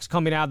running backs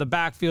coming out of the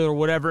backfield or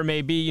whatever it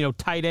may be,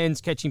 tight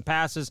ends catching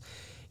passes.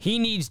 He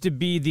needs to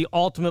be the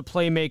ultimate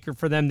playmaker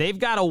for them. They've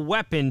got a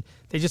weapon.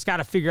 They just got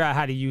to figure out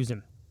how to use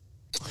him.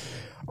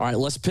 All right,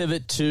 let's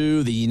pivot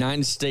to the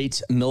United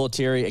States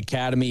Military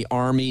Academy.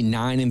 Army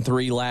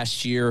 9-3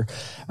 last year.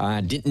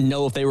 Didn't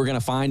know if they were going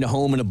to find a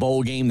home in a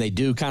bowl game. They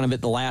do kind of at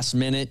the last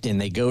minute, and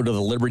they go to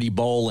the Liberty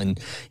Bowl. And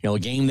a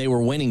game they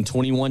were winning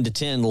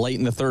 21-10 late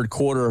in the third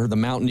quarter. The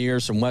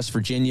Mountaineers from West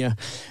Virginia,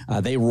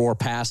 they roar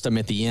past them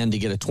at the end to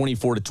get a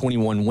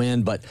 24-21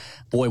 win. But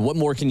boy, what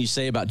more can you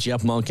say about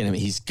Jeff Monken? I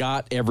mean, he's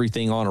got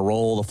everything on a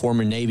roll. The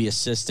former Navy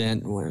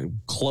assistant,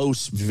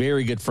 close,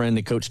 very good friend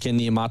to Coach Ken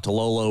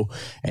Niumatalolo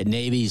at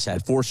Navy. He's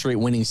had 4 straight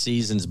winning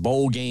seasons,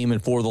 bowl game in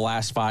 4 of the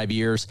last 5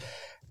 years.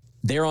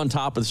 They're on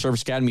top of the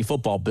Service Academy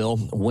football, Bill.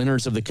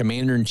 Winners of the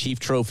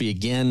Commander-in-Chief Trophy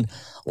again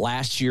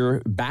last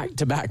year,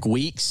 back-to-back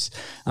weeks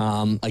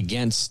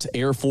against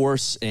Air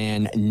Force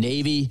and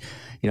Navy.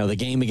 The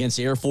game against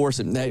Air Force,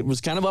 it was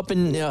kind of up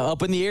in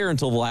the air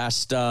until the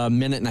last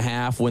minute and a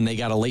half when they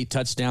got a late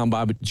touchdown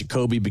by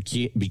Jacoby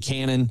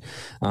Buchanan.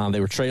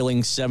 They were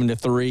trailing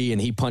 7-3,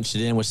 and he punched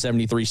it in with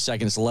 73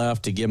 seconds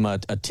left to give them a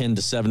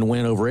 10-7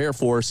 win over Air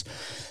Force.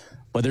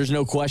 But there's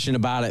no question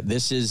about it.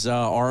 This is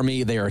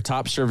Army. They are a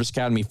top Service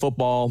Academy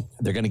football.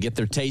 They're going to get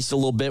their taste a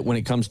little bit when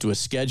it comes to a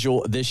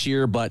schedule this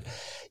year, but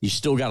you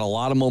still got a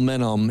lot of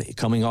momentum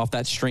coming off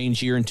that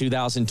strange year in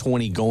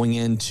 2020 going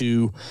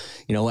into,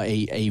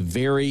 a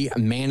very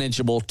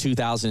manageable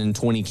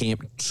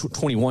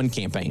 2021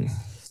 campaign.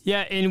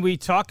 Yeah, and we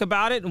talk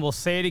about it, and we'll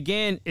say it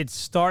again. It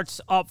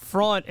starts up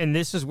front, and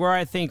this is where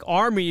I think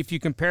Army, if you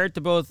compare it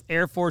to both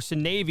Air Force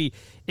and Navy,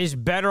 is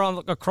better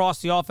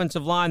across the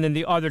offensive line than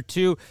the other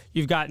two.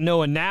 You've got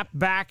Noah Knapp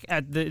back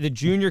at the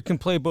junior, can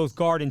play both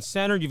guard and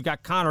center. You've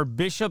got Connor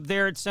Bishop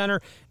there at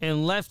center,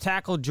 and left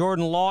tackle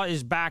Jordan Law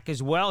is back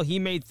as well. He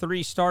made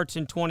 3 starts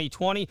in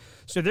 2020,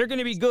 so they're going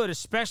to be good,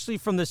 especially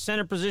from the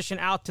center position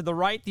out to the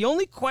right. The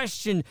only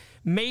question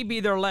may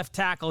be their left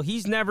tackle.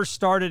 He's never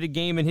started a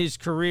game in his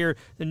career,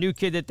 the new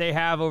kid that they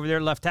have over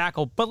there, left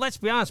tackle. But let's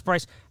be honest,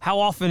 Bryce, how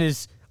often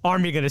is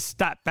Army going to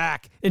step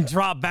back and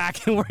drop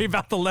back and worry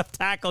about the left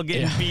tackle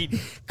getting beat,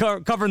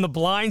 covering the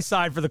blind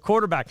side for the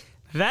quarterback?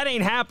 That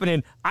ain't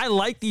happening. I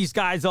like these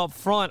guys up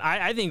front.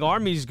 I think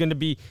Army is going to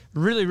be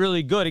really,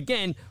 really good.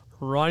 Again,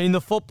 running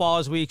the football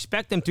as we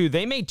expect them to.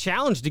 They may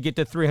challenge to get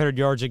to 300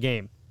 yards a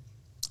game.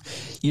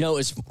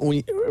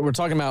 We're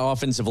talking about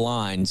offensive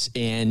lines,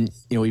 and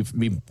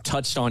we've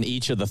touched on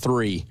each of the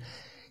 3.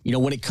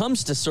 When it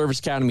comes to Service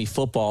Academy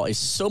football, it's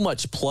so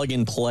much plug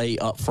and play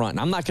up front. And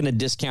I'm not going to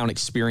discount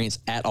experience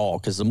at all,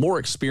 because the more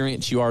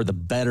experienced you are, the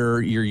better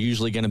you're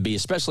usually going to be,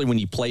 especially when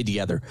you play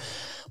together.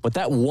 But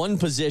that one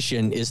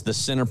position is the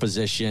center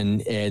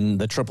position and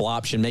the triple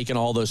option, making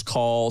all those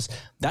calls.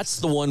 That's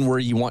the one where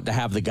you want to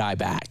have the guy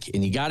back,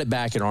 and you got it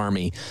back at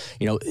Army.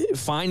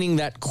 Finding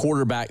that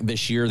quarterback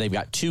this year, they've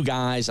got 2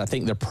 guys. I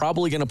think they're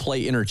probably going to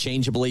play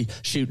interchangeably.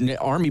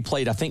 Army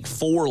played, I think,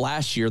 4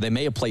 last year. They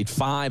may have played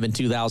 5 in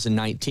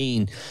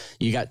 2019.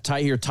 You got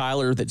Tahir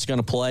Tyler that's going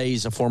to play.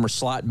 He's a former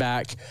slot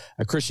back.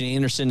 Christian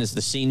Anderson is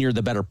the senior,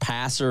 the better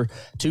passer.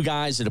 2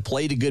 guys that have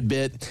played a good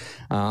bit.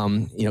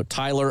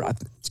 Tyler,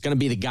 it's going to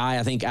be the guy,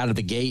 I think, out of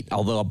the gate,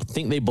 although I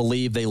think they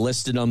believe they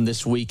listed him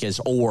this week as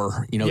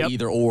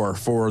either or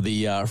for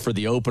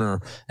the opener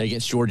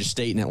against Georgia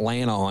State and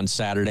Atlanta on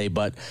Saturday.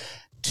 But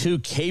two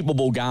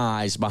capable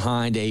guys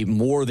behind a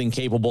more than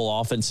capable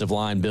offensive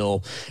line,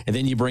 Bill, and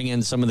then you bring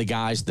in some of the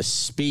guys, the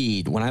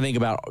speed. When I think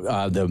about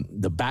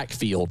the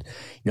backfield,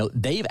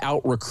 they've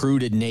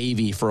out-recruited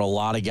Navy for a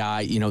lot of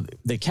guys.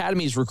 The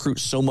academies recruit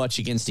so much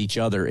against each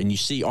other, and you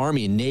see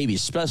Army and Navy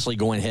especially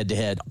going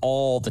head-to-head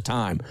all the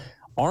time.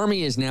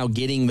 Army is now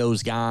getting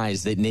those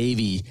guys that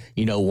Navy,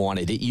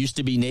 wanted. It used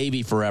to be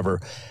Navy forever.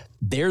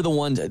 They're the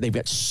ones, they've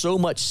got so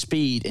much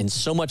speed, and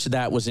so much of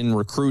that was in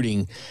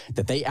recruiting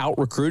that they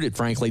out-recruited,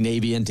 frankly,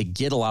 Navy in to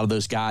get a lot of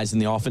those guys in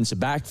the offensive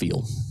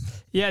backfield.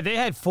 Yeah, they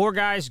had 4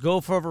 guys go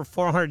for over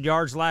 400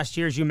 yards last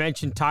year. As you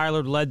mentioned,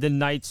 Tyler led the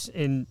Knights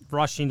in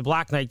rushing, the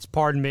Black Knights,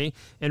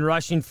 in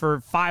rushing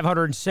for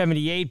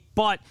 578.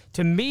 But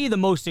to me, the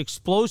most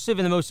explosive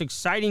and the most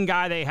exciting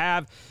guy they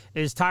have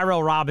is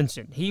Tyrell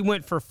Robinson. He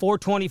went for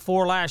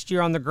 424 last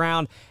year on the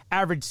ground,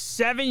 averaged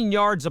 7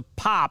 yards a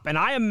pop. And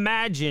I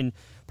imagine,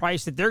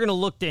 Price, that they're going to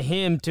look to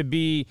him to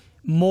be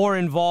more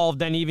involved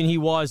than even he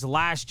was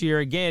last year,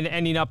 again,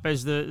 ending up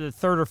as the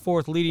third or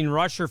fourth leading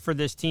rusher for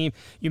this team.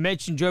 You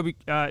mentioned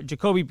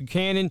Jacoby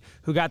Buchanan,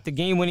 who got the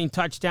game-winning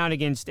touchdown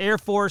against Air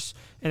Force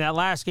in that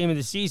last game of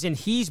the season.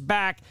 He's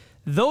back.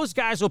 Those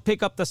guys will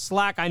pick up the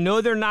slack. I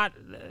know they're not,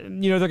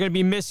 they're going to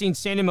be missing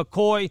Sandy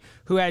McCoy,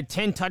 who had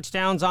 10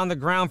 touchdowns on the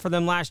ground for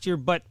them last year.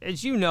 But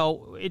as you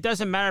know, it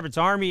doesn't matter if it's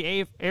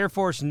Army, Air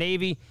Force,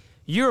 Navy.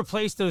 You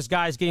replace those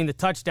guys getting the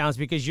touchdowns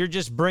because you're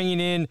just bringing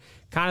in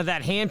kind of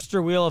that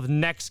hamster wheel of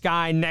next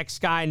guy.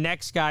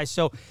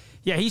 So,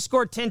 yeah, he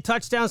scored 10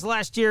 touchdowns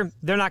last year.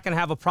 They're not going to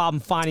have a problem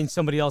finding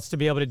somebody else to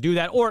be able to do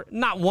that, or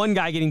not one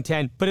guy getting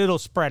 10, but it'll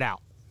spread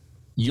out.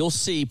 You'll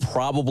see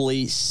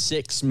probably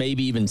 6,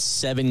 maybe even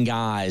 7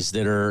 guys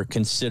that are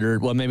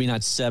considered, well, maybe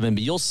not 7,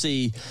 but you'll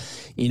see,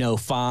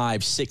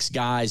 5, 6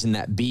 guys in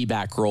that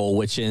B-back role,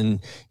 which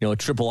in, a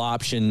triple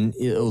option,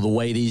 the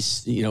way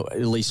these,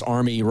 at least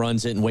Army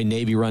runs it and the way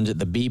Navy runs it,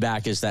 the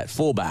B-back is that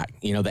fullback.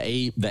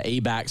 The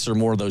A-backs are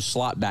more of those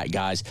slot back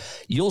guys.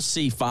 You'll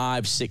see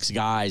 5, 6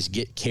 guys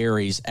get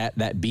carries at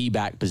that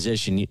B-back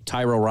position.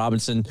 Tyrell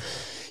Robinson,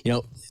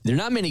 there are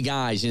not many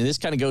guys. This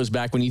kind of goes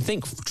back when you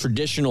think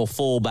traditional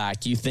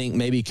fullback, you think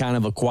maybe kind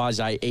of a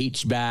quasi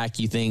H-back.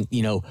 You think,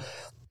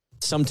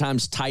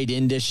 sometimes tight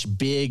endish,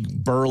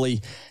 big,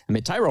 burly.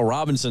 Tyrell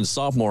Robinson,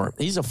 sophomore,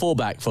 he's a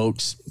fullback,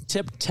 folks.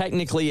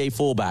 Technically a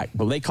fullback,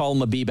 but they call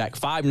him a B-back,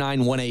 5'9",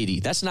 180.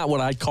 That's not what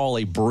I'd call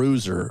a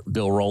bruiser,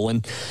 Bill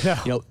Rowland.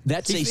 No.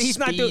 That's he's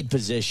speed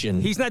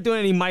position. He's not doing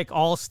any Mike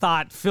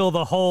Allstott, fill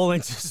the hole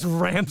and just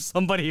ram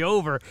somebody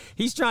over.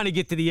 He's trying to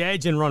get to the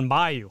edge and run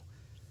by you.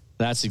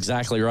 That's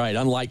exactly right.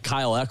 Unlike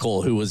Kyle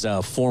Eckel, who was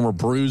a former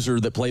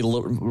bruiser that played a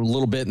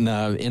little bit in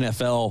the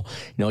NFL,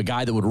 a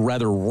guy that would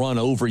rather run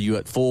over you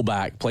at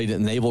fullback, played at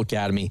the Naval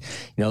Academy.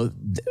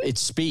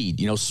 It's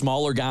speed,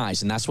 smaller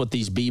guys, and that's what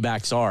these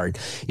B-backs are.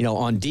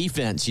 On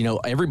defense,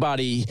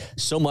 everybody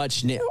so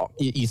much,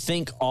 you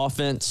think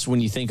offense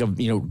when you think of,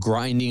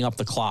 grinding up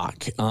the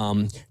clock.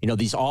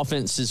 These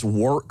offenses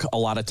work a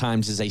lot of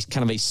times as a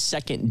kind of a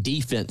second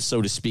defense,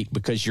 so to speak,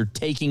 because you're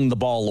taking the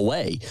ball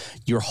away.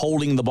 You're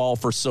holding the ball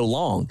for so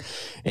long.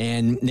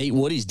 And Nate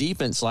Woody's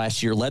defense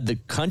last year led the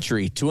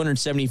country,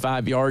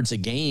 275 yards a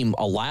game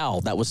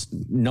allowed. That was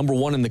number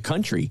 1 in the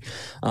country.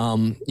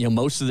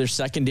 Most of their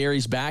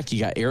secondaries back. You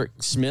got Eric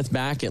Smith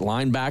back at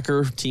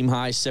linebacker, team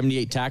high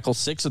 78 tackles.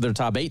 6 of their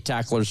top 8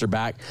 tacklers are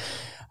back.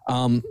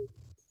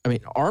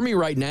 Army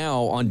right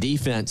now on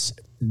defense,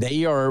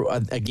 they are,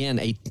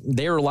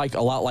 they're like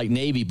a lot like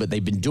Navy, but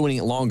they've been doing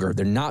it longer.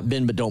 They're not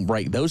bend but don't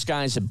break. Those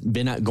guys have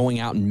been going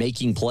out and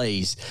making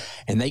plays,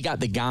 and they got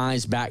the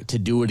guys back to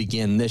do it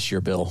again this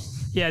year, Bill.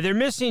 Yeah, they're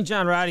missing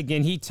John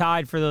Radigan. He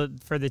tied for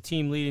the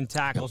team leading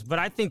tackles, but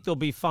I think they'll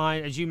be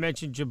fine. As you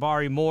mentioned,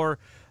 Jabari Moore,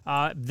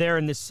 they're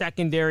in the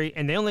secondary,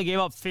 and they only gave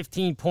up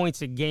 15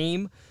 points a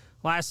game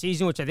last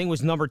season, which I think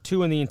was number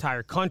 2 in the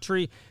entire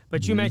country.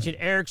 But you mentioned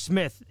Eric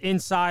Smith,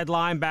 inside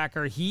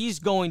linebacker. He's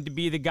going to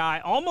be the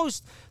guy,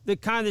 almost the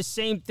kind of the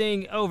same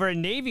thing over at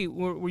Navy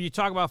where you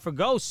talk about for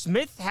Go.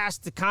 Smith has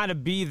to kind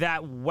of be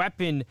that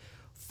weapon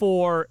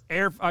for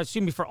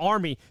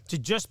Army to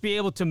just be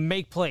able to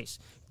make plays,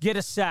 get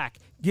a sack,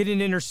 get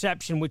an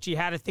interception, which he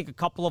had, I think, a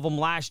couple of them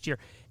last year.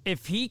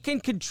 If he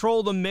can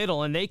control the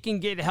middle and they can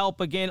get help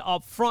again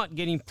up front,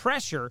 getting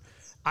pressure,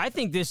 I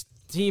think this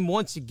team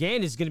once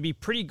again is going to be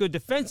pretty good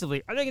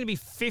defensively. Are they going to be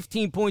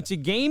 15 points a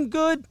game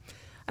good?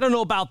 I don't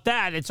know about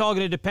that. It's all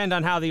going to depend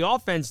on how the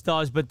offense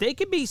does, but they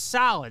could be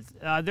solid.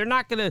 They're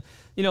not going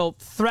to,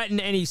 threaten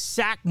any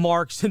sack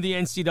marks in the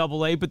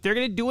NCAA, but they're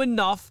going to do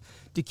enough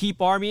to keep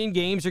Army in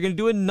games. They're going to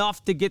do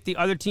enough to get the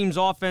other team's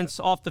offense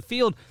off the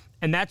field,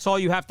 and that's all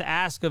you have to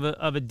ask of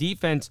a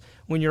defense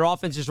when your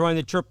offense is running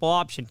the triple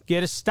option.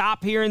 Get a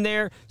stop here and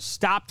there,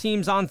 stop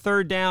teams on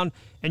third down,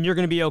 and you're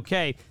going to be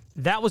okay.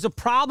 That was a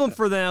problem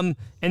for them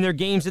in their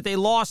games that they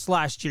lost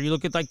last year. You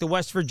look at like the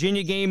West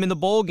Virginia game and the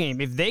bowl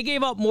game. If they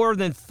gave up more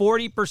than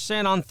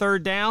 40% on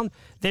third down,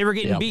 they were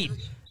getting beat.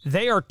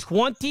 They are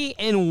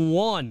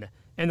 20-1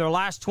 in their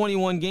last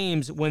 21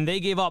 games when they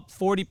gave up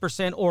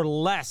 40% or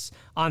less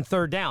on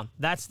third down.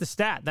 That's the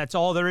stat. That's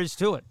all there is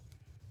to it.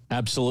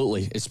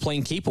 Absolutely. It's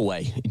playing keep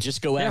away.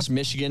 Just go ask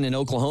Michigan and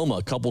Oklahoma,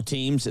 a couple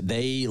teams that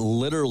they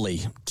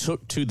literally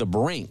took to the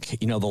brink,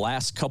 the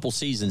last couple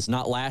seasons.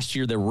 Not last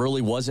year. There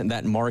really wasn't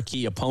that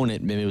marquee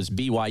opponent. I mean, it was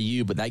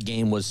BYU, but that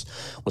game was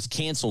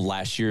canceled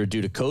last year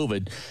due to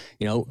COVID.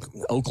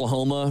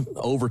 Oklahoma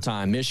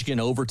overtime, Michigan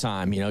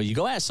overtime. You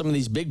go ask some of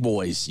these big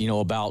boys,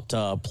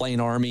 about playing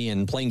Army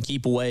and playing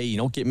keep away. You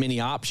don't get many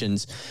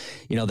options.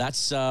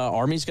 That's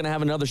Army's going to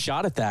have another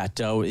shot at that.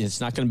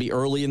 It's not going to be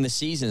early in the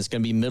season. It's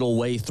going to be middle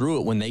way through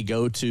it when they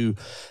go to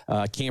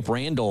Camp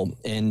Randall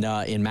in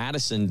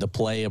Madison to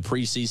play a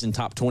preseason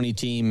top 20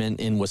 team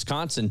in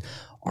Wisconsin.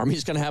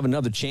 Army's going to have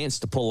another chance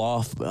to pull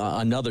off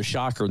another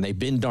shocker, and they've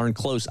been darn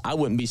close. I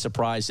wouldn't be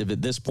surprised if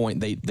at this point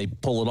they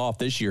pull it off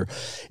this year.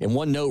 And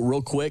one note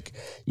real quick,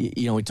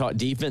 we talked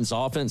defense,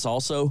 offense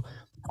also.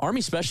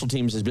 Army special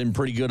teams has been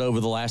pretty good over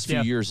the last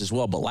few years as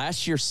well. But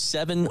last year,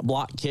 7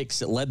 block kicks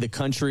that led the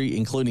country,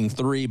 including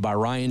 3 by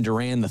Ryan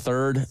Duran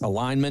III, a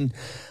lineman.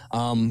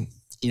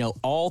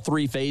 All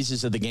 3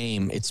 phases of the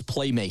game, it's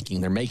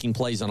playmaking. They're making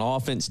plays on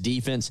offense,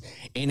 defense,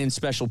 and in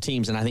special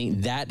teams. And I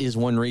think that is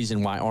one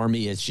reason why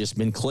Army has just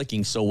been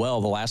clicking so well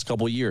the last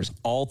couple of years.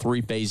 All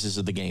 3 phases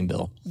of the game,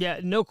 Bill.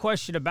 Yeah, no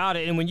question about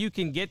it. And when you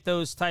can get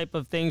those type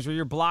of things where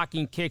you're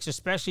blocking kicks,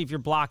 especially if you're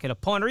blocking a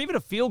punt or even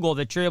a field goal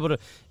that you're able to,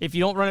 if you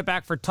don't run it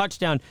back for a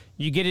touchdown,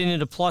 you get it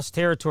into plus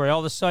territory. All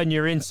of a sudden,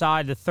 you're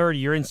inside the 30,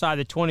 you're inside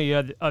the 20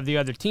 of the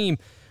other team.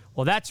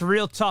 Well, that's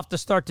real tough to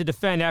start to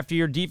defend after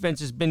your defense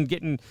has been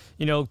getting,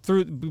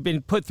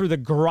 been put through the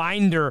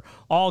grinder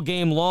all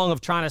game long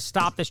of trying to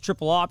stop this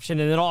triple option,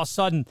 and then all of a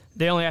sudden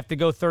they only have to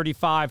go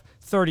 35,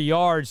 30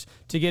 yards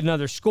to get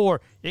another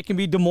score. It can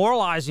be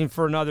demoralizing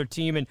for another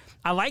team, and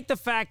I like the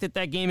fact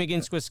that game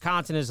against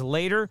Wisconsin is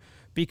later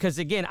because,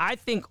 again, I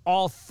think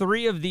all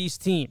 3 of these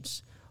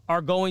teams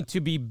are going to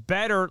be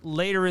better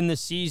later in the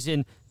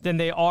season than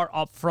they are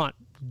up front.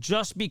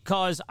 Just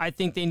because I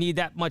think they need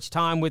that much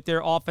time with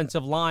their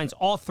offensive lines,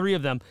 all 3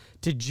 of them,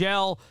 to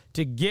gel,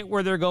 to get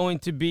where they're going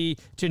to be,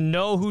 to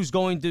know who's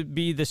going to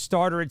be the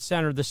starter at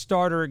center, the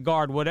starter at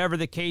guard, whatever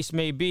the case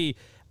may be.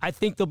 I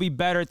think they'll be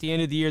better at the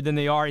end of the year than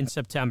they are in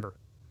September.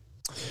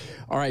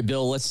 All right,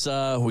 Bill, let's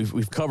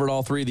we've covered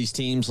all 3 of these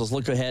teams. Let's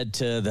look ahead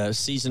to the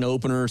season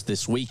openers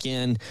this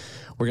weekend.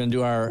 We're going to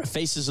do our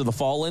Faces of the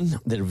Fallen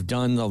that have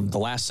done the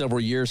last several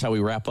years, how we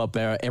wrap up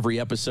every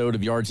episode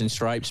of Yards and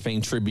Stripes,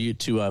 paying tribute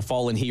to a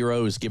fallen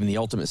hero who's given the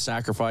ultimate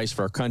sacrifice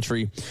for our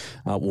country.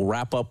 We'll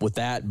wrap up with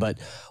that, but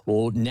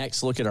we'll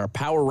next look at our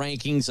power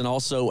rankings and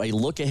also a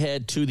look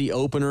ahead to the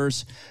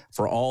openers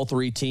for all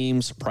 3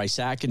 teams. Price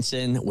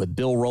Atkinson with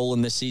Bill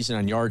Rowland this season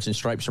on Yards and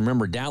Stripes.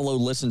 Remember, download,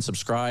 listen,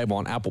 subscribe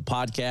on Apple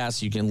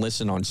Podcasts. You can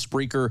listen on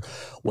Spreaker.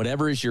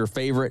 Whatever is your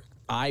favorite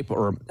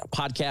or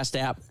podcast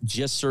app,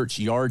 just search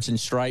Yards and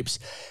Stripes.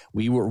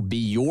 We will be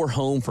your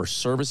home for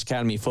Service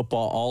Academy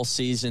football all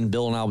season.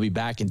 Bill and I will be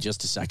back in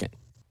just a second.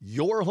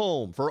 Your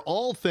home for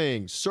all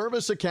things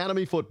Service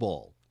Academy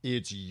football.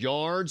 It's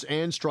Yards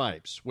and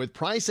Stripes with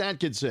Price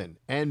Atkinson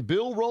and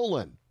Bill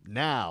Rowland.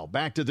 Now,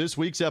 back to this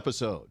week's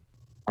episode.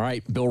 All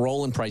right, Bill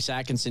Rowland, Price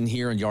Atkinson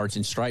here on Yards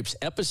and Stripes.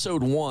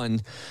 Episode 1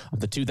 of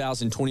the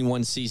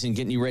 2021 season,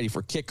 getting you ready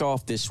for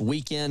kickoff this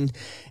weekend.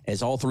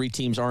 As all 3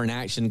 teams are in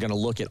action, going to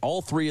look at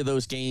all 3 of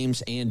those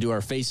games and do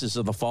our Faces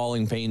of the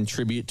Fallen, paying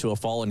tribute to a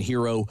fallen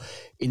hero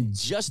in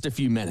just a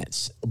few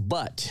minutes.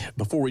 But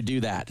before we do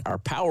that, our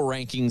power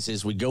rankings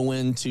as we go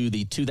into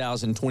the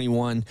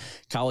 2021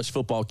 college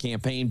football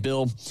campaign.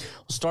 Bill,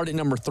 we'll start at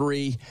number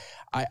 3.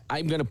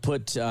 I'm going to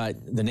put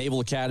the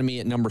Naval Academy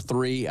at number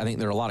 3. I think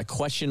there are a lot of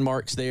question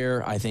marks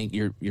there. I think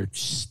you're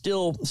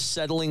still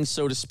settling,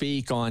 so to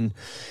speak, on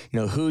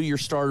who your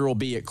starter will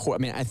be at.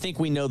 I think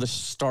we know the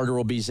starter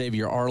will be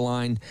Xavier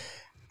Arline.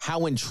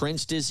 How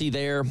entrenched is he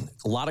there?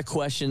 A lot of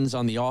questions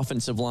on the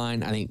offensive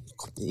line. I think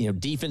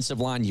defensive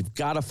line. You've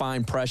got to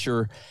find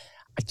pressure.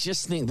 I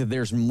just think that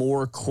there's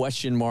more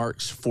question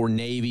marks for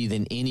Navy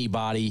than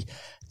anybody.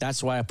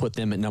 That's why I put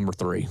them at number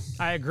 3.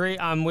 I agree.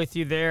 I'm with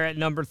you there at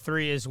number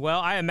 3 as well.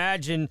 I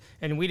imagine,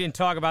 and we didn't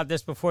talk about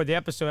this before the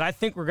episode, I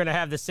think we're going to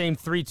have the same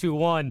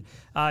 3-2-1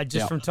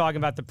 from talking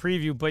about the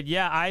preview. But,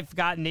 yeah, I've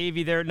got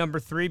Navy there at number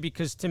 3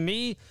 because to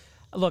me,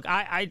 look,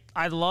 I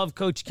love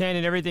Coach Ken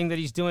and everything that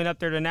he's doing up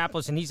there at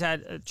Annapolis, and he's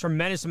had a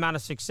tremendous amount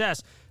of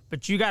success.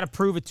 But you got to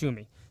prove it to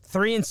me.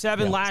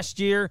 3-7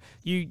 last year.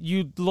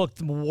 You looked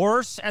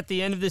worse at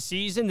the end of the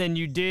season than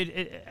you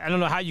did. I don't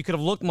know how you could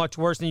have looked much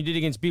worse than you did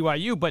against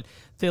BYU, but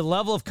the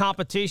level of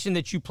competition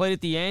that you played at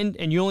the end,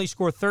 and you only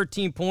scored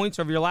 13 points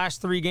over your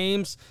last 3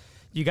 games,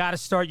 you got to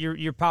start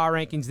your power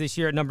rankings this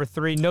year at number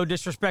 3. No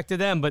disrespect to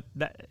them, but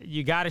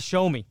you got to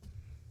show me.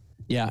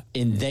 Yeah,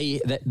 and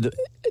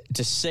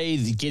to say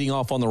getting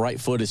off on the right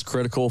foot is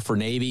critical for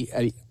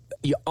Navy.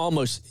 You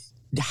almost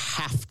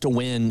have to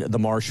win the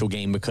Marshall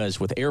game because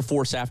with Air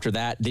Force after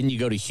that, then you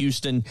go to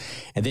Houston,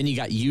 and then you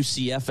got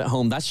UCF at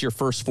home. That's your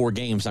first 4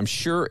 games. I'm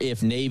sure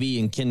if Navy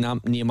and Ken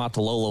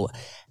Niumatalolo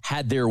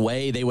had their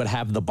way, they would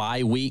have the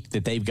bye week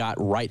that they've got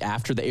right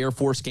after the Air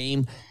Force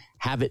game.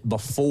 have it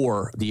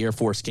before the Air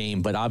Force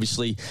game. But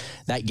obviously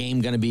that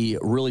game going to be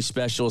really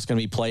special. It's going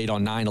to be played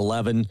on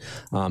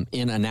 9/11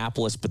 in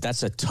Annapolis, but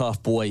that's a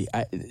tough boy.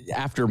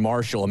 After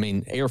Marshall, I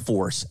mean, Air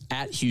Force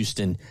at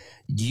Houston,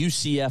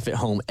 UCF at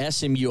home,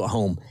 SMU at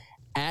home,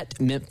 at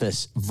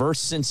Memphis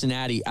versus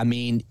Cincinnati. I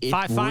mean, it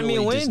find really me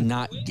a win. does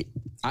not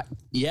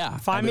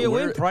Find me a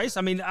win, Price.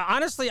 I mean,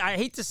 honestly, I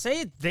hate to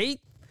say it,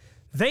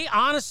 they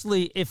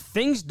honestly, if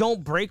things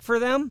don't break for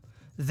them,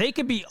 they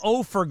could be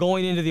 0 for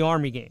going into the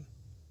Army game.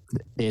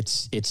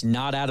 It's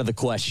not out of the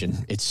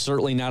question. It's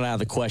certainly not out of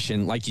the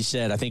question. Like you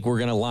said, I think we're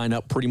going to line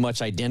up pretty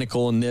much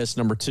identical in this.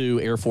 Number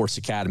 2, Air Force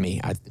Academy.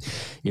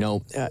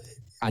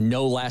 I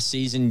know last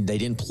season they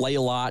didn't play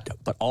a lot,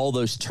 but all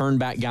those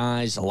turnback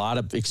guys, a lot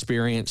of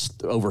experience,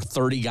 over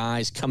 30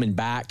 guys coming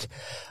back.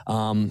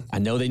 I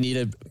know they need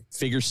to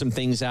figure some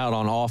things out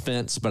on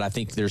offense, but I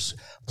think there's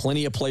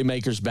plenty of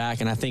playmakers back.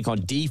 And I think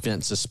on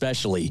defense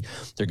especially,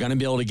 they're going to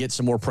be able to get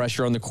some more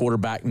pressure on the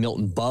quarterback.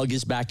 Milton Bugg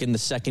is back in the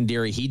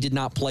secondary. He did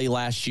not play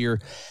last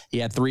year. He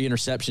had 3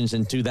 interceptions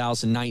in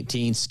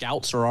 2019.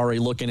 Scouts are already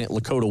looking at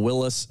Lakota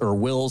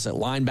Wills at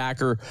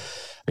linebacker.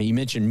 I mean, you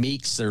mentioned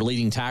Meeks, their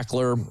leading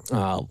tackler.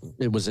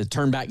 It was a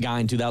turnback guy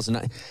in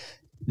 2009.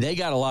 They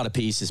got a lot of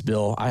pieces,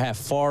 Bill. I have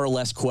far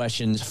less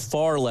questions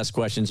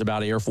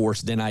about Air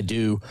Force than I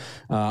do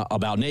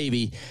about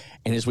Navy.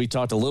 And as we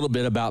talked a little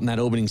bit about in that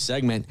opening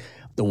segment,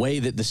 the way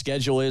that the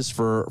schedule is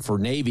for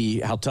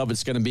Navy, how tough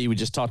it's going to be, we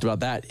just talked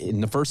about that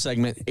in the first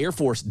segment. Air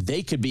Force,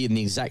 they could be in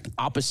the exact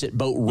opposite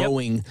boat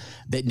rowing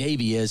that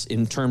Navy is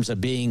in terms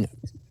of being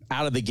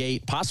out of the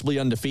gate, possibly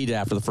undefeated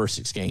after the first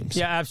 6 games.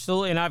 Yeah,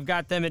 absolutely. And I've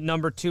got them at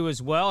number 2 as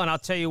well. And I'll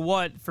tell you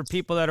what, for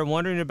people that are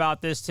wondering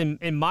about this,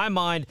 in my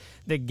mind,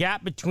 the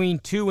gap between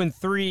 2 and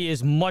 3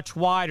 is much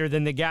wider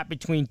than the gap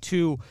between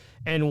 2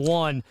 and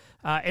 1.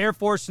 Air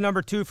Force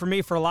number 2 for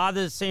me for a lot of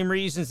the same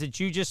reasons that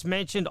you just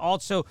mentioned.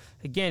 Also,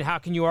 again, how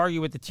can you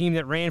argue with the team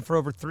that ran for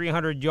over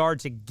 300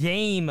 yards a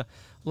game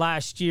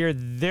last year?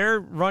 Their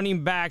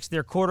running backs,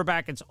 their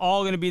quarterback, it's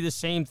all going to be the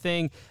same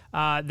thing.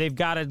 They've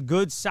got a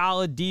good,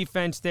 solid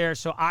defense there.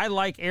 So I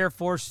like Air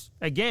Force.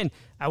 Again,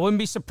 I wouldn't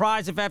be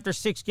surprised if after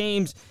 6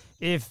 games,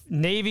 if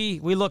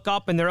Navy, we look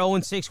up and they're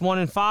 0-6,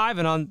 1-5,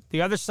 and on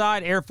the other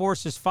side, Air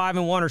Force is 5-1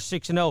 or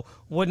 6-0.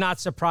 Would not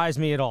surprise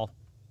me at all.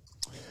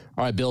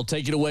 All right, Bill,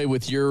 take it away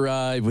with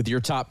your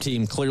top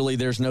team. Clearly,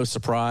 there's no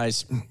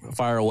surprise.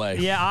 Fire away.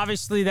 Yeah,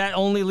 obviously that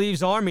only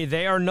leaves Army.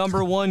 They are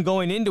number 1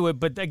 going into it.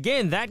 But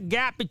again, that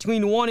gap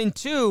between 1 and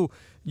 2,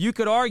 you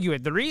could argue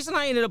it. The reason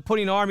I ended up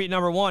putting Army at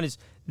number 1 is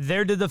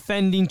they're the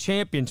defending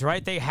champions,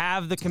 right? They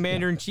have the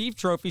Commander-in-Chief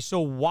trophy, so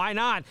why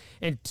not?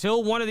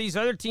 Until one of these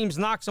other teams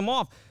knocks them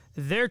off,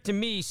 they're, to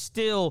me,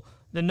 still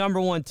the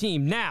number 1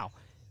 team. Now,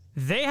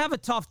 they have a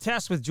tough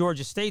test with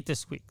Georgia State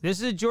this week. This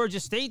is a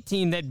Georgia State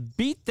team that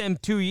beat them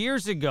 2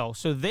 years ago,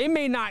 so they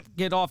may not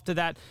get off to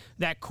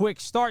that quick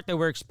start that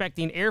we're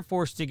expecting Air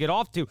Force to get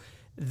off to.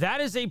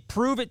 That is a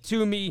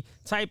prove-it-to-me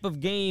type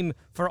of game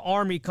for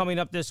Army coming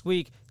up this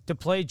week to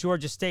play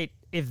Georgia State.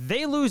 If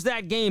they lose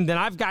that game, then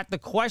I've got the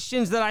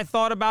questions that I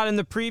thought about in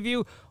the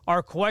preview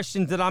are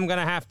questions that I'm going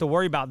to have to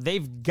worry about.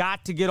 They've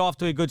got to get off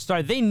to a good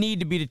start. They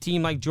need to beat a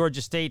team like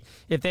Georgia State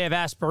if they have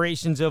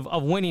aspirations of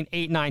winning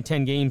 8, 9,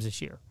 10 games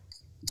this year.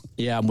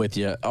 Yeah, I'm with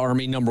you.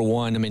 Army number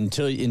 1. I mean,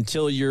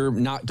 until you're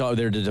knocked off,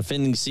 they're the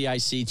defending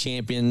CIC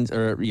champions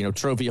or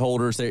trophy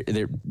holders.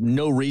 There's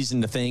no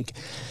reason to think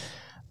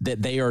that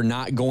they are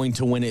not going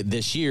to win it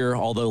this year.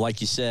 Although,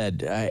 like you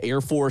said, Air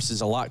Force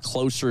is a lot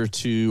closer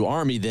to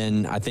Army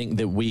than I think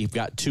that we've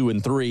got 2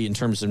 and 3 in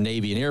terms of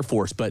Navy and Air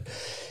Force. But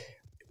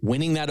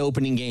winning that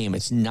opening game,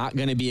 it's not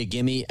going to be a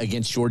gimme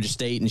against Georgia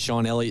State and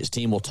Sean Elliott's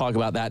team. We'll talk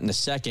about that in a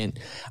second.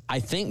 I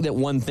think that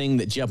one thing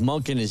that Jeff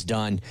Monken has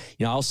done,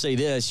 I'll say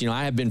this,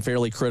 I have been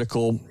fairly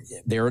critical.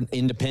 They're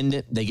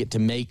independent. They get to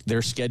make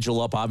their schedule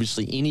up,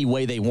 obviously, any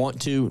way they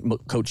want to.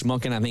 Coach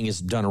Monken, I think,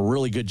 has done a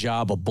really good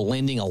job of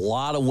blending a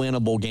lot of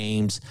winnable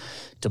games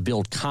to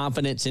build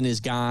confidence in his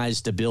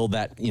guys, to build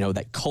that,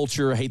 that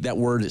culture. I hate that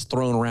word. It's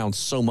thrown around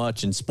so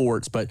much in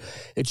sports, but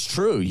it's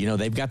true.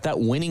 They've got that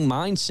winning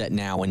mindset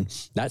now, and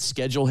that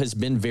schedule has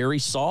been very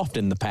soft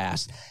in the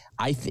past.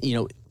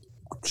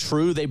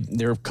 True,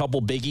 there are a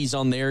couple biggies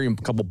on there, a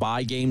couple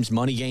bye games,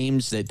 money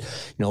games that,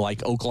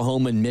 like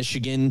Oklahoma and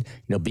Michigan,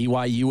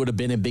 BYU would have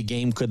been a big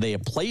game. Could they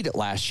have played it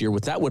last year?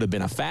 That would have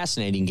been a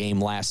fascinating game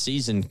last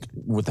season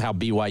with how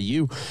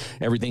BYU,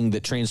 everything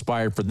that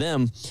transpired for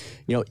them.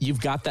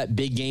 You've got that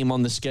big game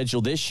on the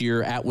schedule this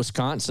year at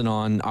Wisconsin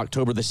on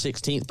October the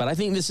 16th. But I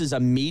think this is a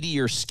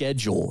meatier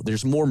schedule.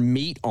 There's more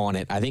meat on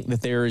it. I think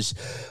that there's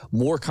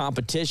more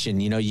competition.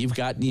 You've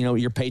got,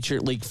 your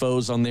Patriot League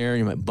foes on there.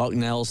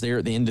 Bucknell's there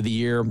at the end of the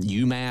year.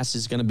 UMass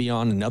is going to be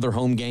on another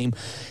home game.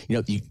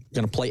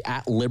 going to play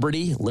at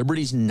Liberty.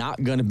 Liberty's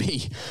not going to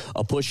be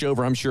a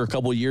pushover. I'm sure a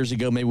couple of years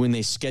ago, maybe when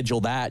they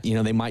scheduled that,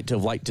 they might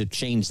have liked to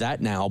change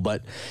that now.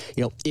 But,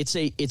 it's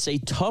a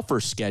tougher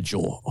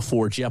schedule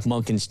for Jeff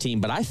Monken's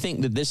team. But I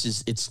think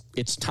that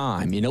it's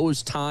time. It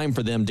was time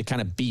for them to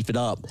kind of beef it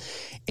up.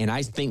 And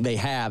I think they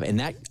have. And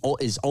that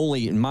is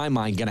only, in my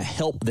mind, going to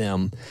help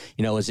them,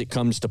 as it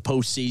comes to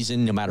postseason,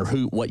 no matter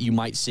what you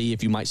might see.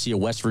 If you might see a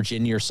West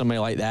Virginia or somebody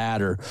like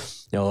that, or,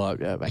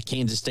 a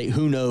Kansas State,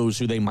 who knows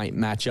who they might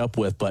match up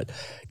with. But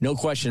no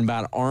question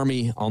about it,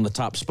 Army on the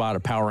top spot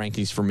of power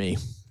rankings for me.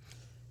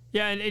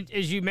 Yeah, and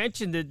as you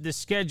mentioned, the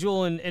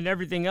schedule and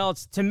everything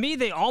else, to me,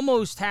 they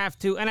almost have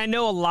to, and I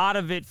know a lot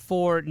of it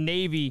for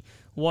Navy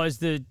was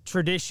the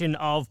tradition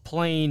of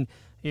playing,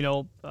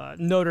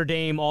 Notre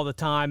Dame all the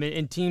time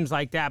and teams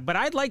like that. But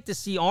I'd like to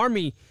see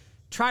Army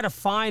try to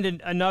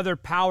find another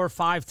Power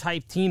 5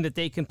 type team that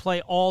they can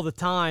play all the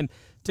time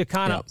to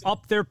kind of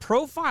up their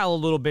profile a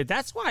little bit.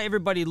 That's why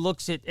everybody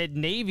looks at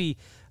Navy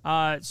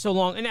so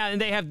long.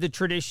 And they have the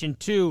tradition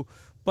too,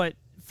 but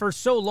for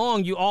so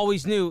long, you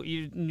always knew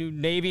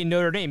Navy and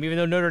Notre Dame. Even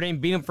though Notre Dame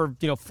beat them for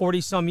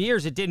 40-some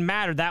years, it didn't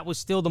matter. That was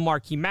still the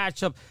marquee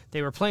matchup.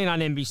 They were playing on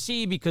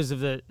NBC because of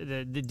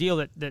the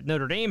deal that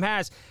Notre Dame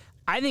has.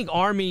 I think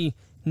Army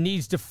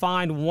needs to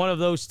find one of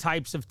those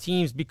types of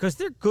teams because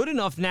they're good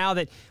enough now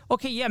that,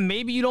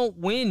 maybe you don't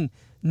win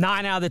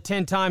 9 out of the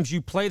 10 times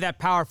you play that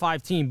Power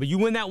 5 team, but you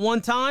win that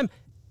one time,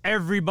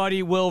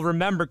 everybody will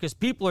remember because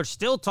people are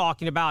still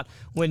talking about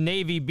when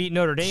Navy beat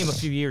Notre Dame a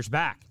few years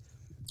back.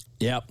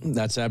 Yep,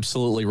 that's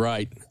absolutely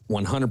right.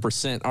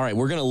 100%. All right,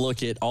 we're going to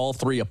look at all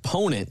three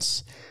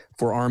opponents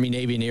for Army,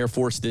 Navy, and Air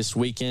Force this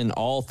weekend.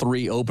 All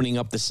three opening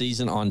up the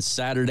season on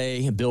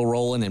Saturday. Bill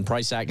Rowland and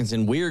Price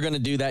Atkinson. We are going to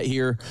do that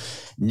here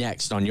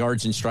next on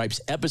Yards and Stripes,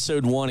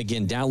 Episode 1.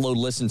 Again, download,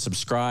 listen,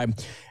 subscribe,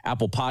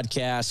 Apple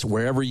Podcasts,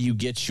 wherever you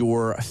get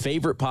your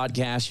favorite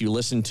podcast you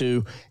listen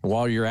to. And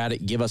while you're at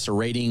it, give us a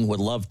rating.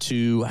 Would love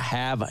to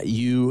have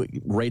you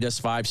rate us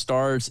 5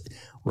 stars.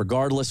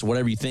 Regardless of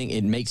whatever you think,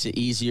 it makes it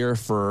easier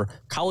for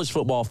college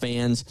football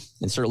fans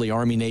and certainly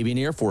Army, Navy, and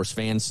Air Force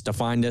fans to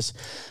find us.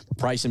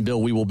 Price and Bill,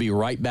 we will be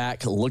right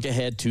back. Look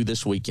ahead to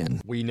this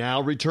weekend. We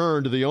now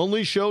return to the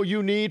only show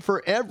you need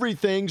for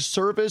everything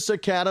Service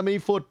Academy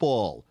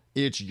football.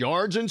 It's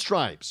Yards and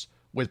Stripes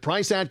with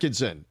Price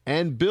Atkinson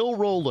and Bill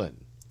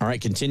Rowland. All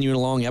right, continuing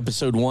along,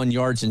 Episode 1,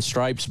 Yards and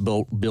Stripes,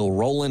 Bill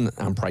Rowland.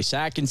 I'm Price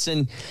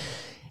Atkinson.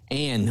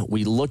 And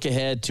we look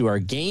ahead to our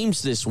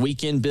games this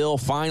weekend, Bill.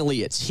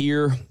 Finally, it's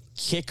here.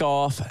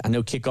 Kickoff. I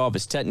know kickoff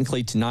is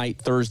technically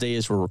tonight, Thursday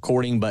as we're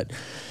recording, but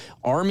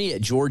Army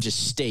at Georgia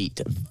State.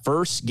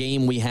 First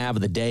game we have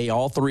of the day.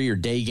 All three are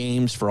day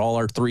games for all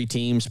our 3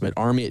 teams, but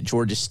Army at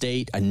Georgia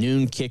State, a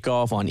noon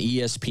kickoff on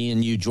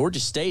ESPNU. Georgia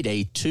State,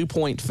 a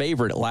 2-point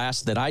favorite at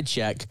last that I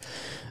check.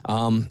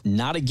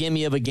 Not a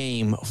gimme of a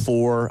game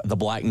for the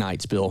Black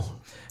Knights, Bill.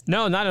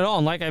 No, not at all.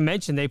 And like I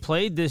mentioned, they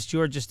played this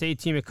Georgia State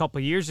team a couple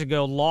of years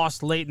ago,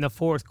 lost late in the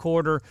fourth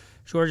quarter.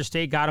 Georgia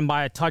State got them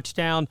by a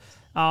touchdown.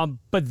 But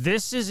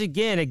this is,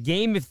 again, a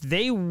game, if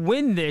they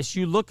win this,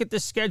 you look at the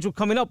schedule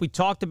coming up. We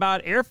talked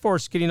about Air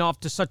Force getting off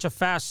to such a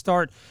fast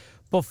start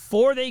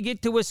before they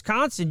get to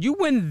Wisconsin. You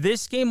win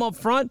this game up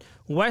front,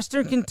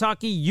 Western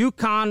Kentucky,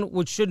 UConn,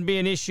 which shouldn't be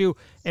an issue,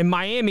 and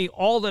Miami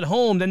all at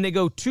home. Then they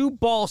go to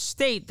Ball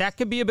State. That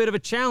could be a bit of a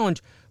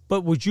challenge.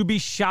 But would you be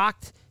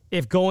shocked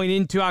if going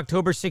into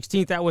October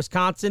 16th at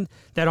Wisconsin,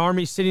 that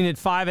Army's sitting at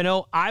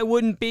 5-0? I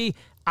wouldn't be.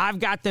 I've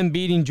got them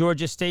beating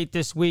Georgia State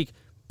this week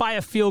by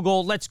a field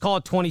goal. Let's call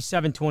it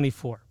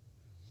 27-24.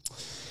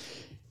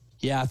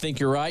 Yeah, I think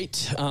you're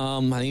right. I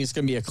think it's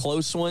going to be a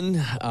close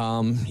one.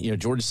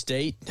 Georgia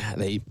State,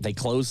 they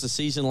closed the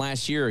season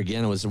last year.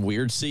 Again, it was a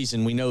weird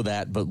season. We know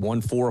that, but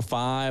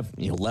 1-4-5,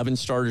 11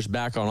 starters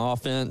back on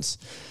offense.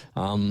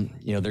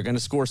 They're going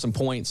to score some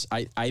points.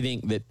 I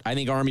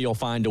think Army will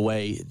find a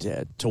way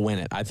to win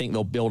it. I think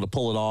they'll be able to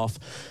pull it off.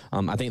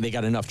 I think they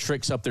got enough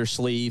tricks up their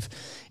sleeve,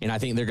 and I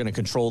think they're going to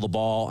control the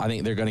ball. I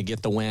think they're going to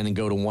get the win and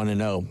go to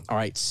 1-0. All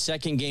right,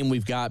 second game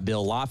we've got,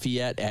 Bill,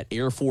 Lafayette at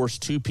Air Force,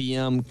 2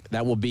 p.m.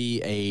 That will be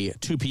a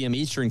 2 p.m.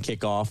 Eastern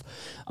kickoff.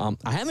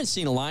 I haven't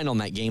seen a line on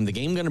that game. The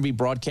game going to be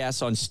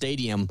broadcast on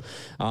Stadium.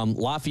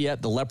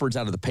 Lafayette, the Leopards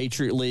out of the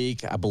Patriot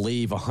League, I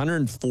believe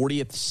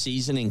 140th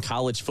season in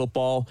college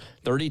football,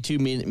 32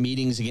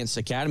 meetings against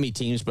academy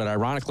teams, but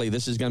ironically,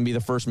 this is going to be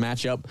the first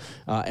matchup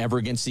ever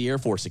against the Air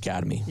Force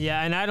Academy.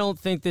 Yeah, and I don't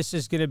think this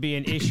is going to be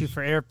an issue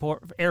for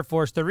Air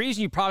Force. The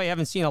reason you probably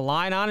haven't seen a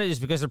line on it is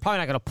because they're probably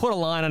not going to put a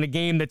line on a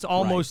game that's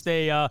almost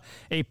a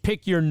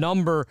pick your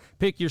number,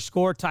 pick your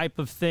score type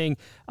of thing.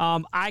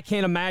 I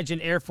can't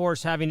imagine Air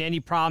Force having any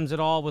problems at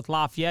all with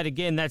Lafayette.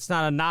 Again, that's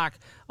not a knock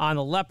on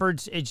the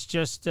Leopards. It's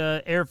just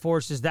Air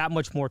Force is that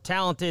much more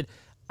talented.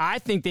 I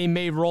think they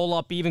may roll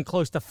up even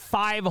close to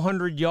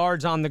 500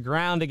 yards on the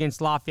ground against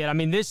Lafayette. I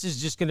mean, this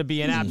is just going to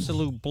be an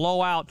absolute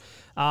blowout.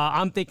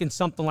 I'm thinking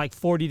something like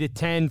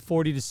 40-10,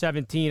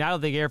 40-17. I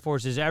don't think Air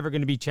Force is ever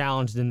going to be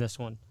challenged in this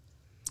one.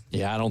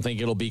 Yeah, I don't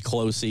think it'll be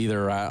close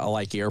either. I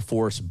like Air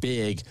Force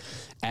big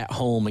at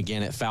home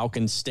again at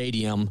Falcon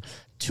Stadium.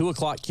 2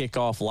 o'clock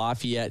kickoff,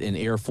 Lafayette and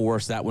Air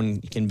Force. That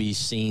one can be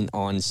seen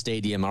on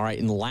Stadium. All right,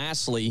 and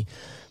lastly,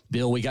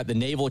 Bill, we got the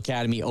Naval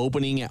Academy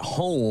opening at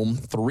home,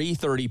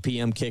 3:30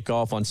 p.m.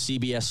 kickoff on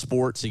CBS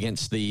Sports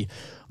against the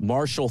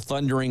Marshall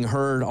Thundering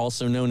Herd,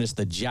 also known as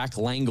the Jack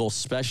Langle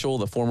Special,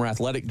 the former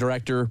athletic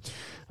director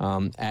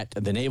at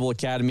the Naval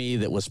Academy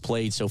that was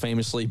played so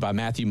famously by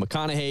Matthew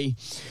McConaughey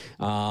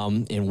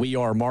in We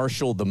Are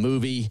Marshall, the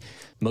movie.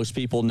 Most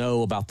people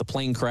know about the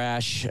plane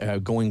crash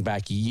going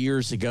back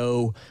years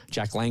ago.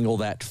 Jack Langle,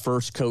 that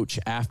first coach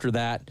after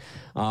that.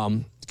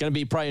 It's going to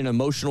be probably an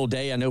emotional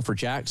day, I know, for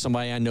Jack,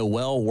 somebody I know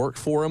well, worked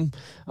for him.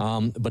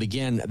 But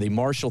again, the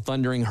Marshall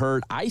Thundering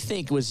Herd, I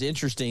think it was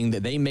interesting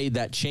that they made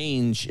that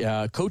change,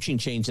 coaching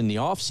change in the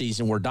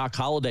offseason where Doc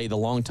Holliday, the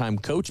longtime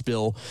coach,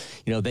 Bill,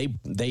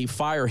 they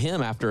fire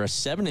him after a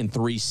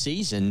 7-3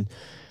 season.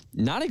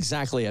 Not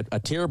exactly a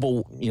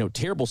terrible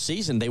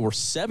season. They were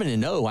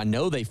 7-0. I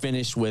know they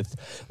finished with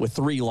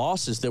 3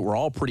 losses that were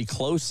all pretty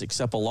close,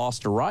 except a loss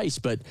to Rice.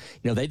 But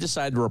they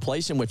decided to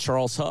replace him with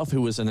Charles Huff,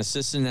 who was an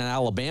assistant at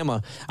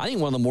Alabama. I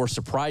think one of the more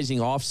surprising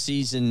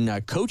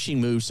offseason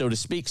coaching moves, so to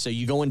speak. So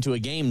you go into a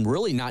game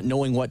really not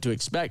knowing what to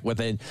expect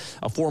with a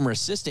former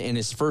assistant in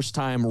his first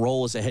time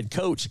role as a head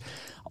coach.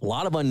 A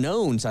lot of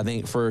unknowns, I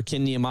think, for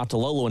Ken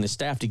Niumatalolo and his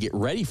staff to get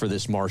ready for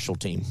this Marshall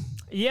team.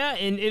 Yeah,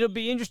 and it'll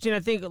be interesting. I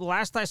think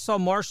last I saw,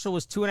 Marshall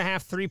was 2.5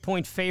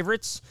 3-point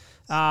favorites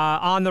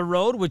on the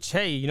road, which,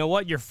 hey, you know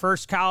what? Your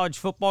first college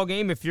football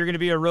game, if you're going to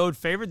be a road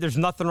favorite, there's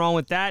nothing wrong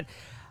with that.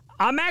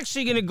 I'm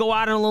actually going to go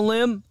out on a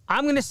limb.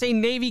 I'm going to say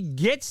Navy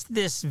gets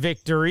this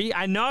victory.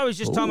 I know I was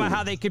just talking about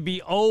how they could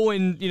be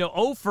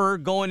 0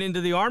 going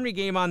into the Army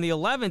game on the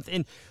 11th.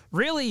 And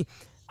really,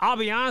 I'll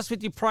be honest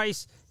with you,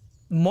 Price,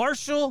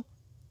 Marshall,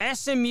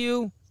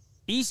 SMU,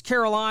 East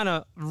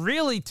Carolina,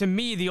 really, to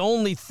me, the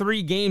only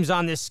 3 games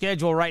on this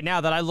schedule right now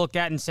that I look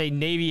at and say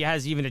Navy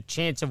has even a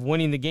chance of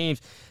winning the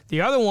games.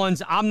 The other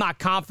ones, I'm not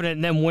confident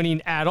in them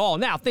winning at all.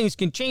 Now, things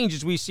can change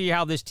as we see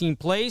how this team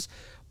plays,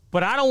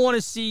 but I don't want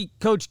to see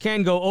Coach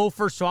Ken go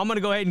over, so I'm going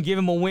to go ahead and give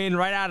him a win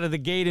right out of the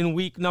gate in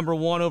week number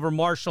 1 over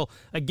Marshall.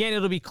 Again,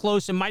 it'll be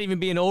close. It might even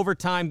be an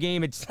overtime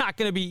game. It's not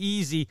going to be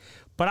easy,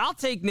 but I'll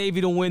take Navy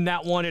to win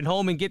that one at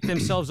home and get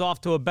themselves off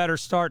to a better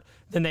start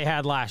than they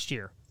had last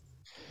year.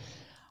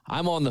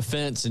 I'm on the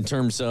fence in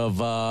terms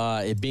of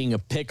it being a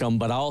pick 'em,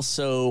 but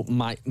also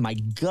my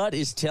gut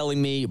is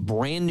telling me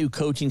brand new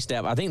coaching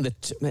staff. I think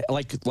that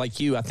like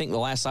you, I think the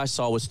last I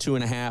saw was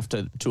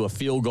 2.5 to a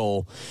field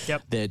goal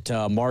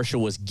that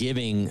Marshall was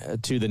giving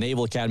to the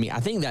Naval Academy.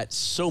 I think that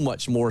so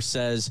much more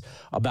says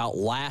about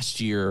last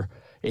year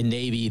in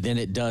Navy than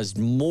it does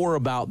more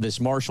about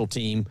this Marshall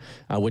team,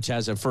 which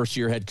has a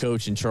first-year head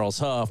coach in Charles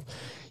Huff.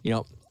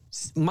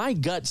 My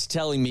gut's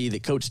telling me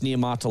that Coach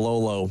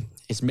Niumatalolo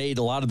has made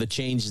a lot of the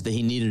changes that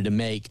he needed to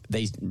make.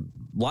 A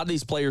lot of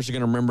these players are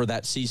going to remember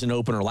that season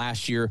opener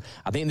last year.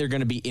 I think they're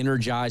going to be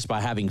energized by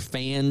having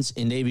fans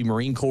in Navy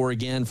Marine Corps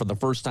again for the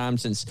first time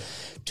since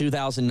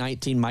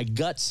 2019. My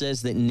gut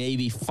says that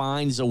Navy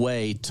finds a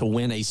way to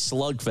win a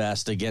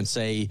slugfest against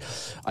a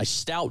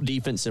stout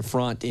defensive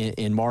front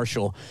in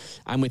Marshall.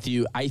 I'm with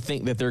you. I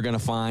think that they're going to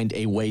find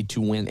a way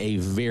to win a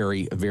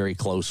very, very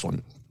close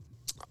one.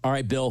 All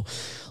right, Bill,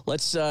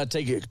 let's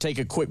take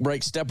a quick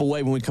break. Step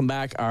away. When we come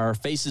back, our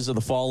Faces of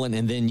the Fallen,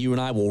 and then you and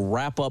I will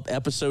wrap up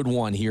episode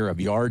 1 here of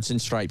Yards and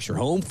Stripes, your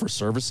home for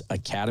Service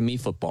Academy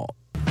football.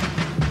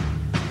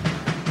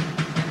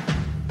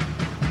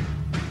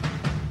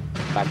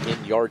 Back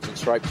in Yards and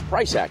Stripes,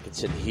 Price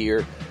Atkinson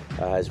here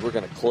as we're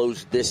going to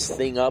close this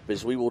thing up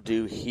as we will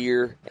do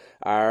here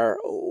our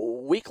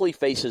weekly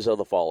Faces of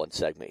the Fallen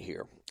segment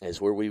here. Is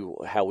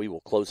how we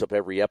will close up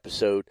every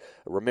episode,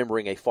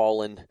 remembering a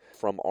fallen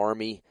from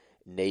Army,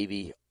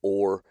 Navy,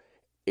 or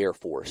Air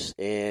Force.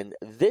 And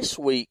this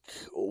week,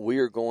 we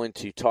are going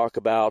to talk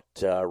about,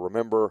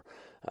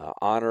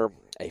 honor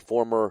a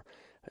former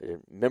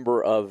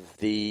member of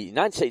the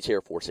United States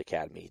Air Force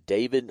Academy,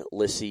 David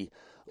Lissy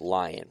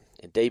Lyon.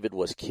 And David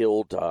was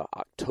killed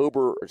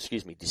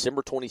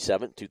December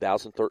 27,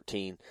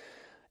 2013,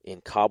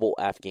 in Kabul,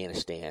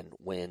 Afghanistan,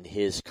 when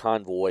his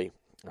convoy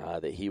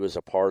that he was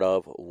a part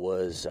of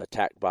was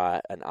attacked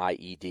by an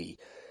IED.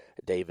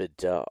 David,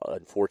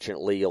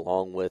 unfortunately,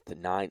 along with the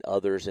 9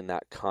 others in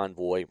that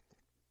convoy,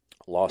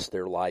 lost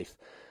their life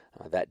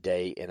that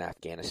day in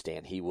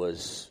Afghanistan. He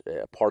was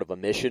part of a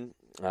mission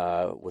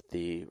with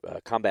the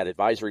Combat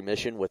Advisory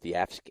Mission with the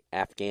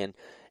Afghan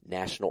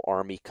National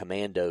Army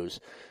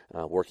Commandos,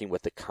 working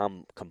with the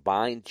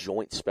Combined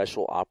Joint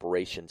Special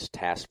Operations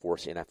Task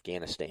Force in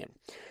Afghanistan.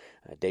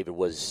 David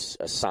was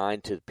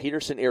assigned to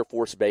Peterson Air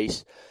Force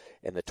Base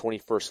and the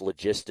 21st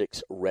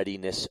Logistics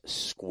Readiness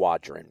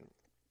Squadron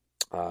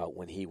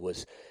when he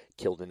was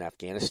killed in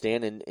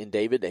Afghanistan. And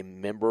David, a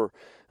member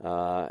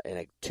and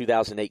a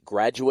 2008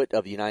 graduate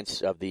of the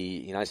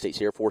United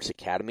States Air Force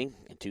Academy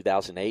in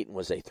 2008, and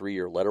was a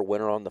 3-year letter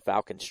winner on the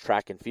Falcons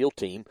track and field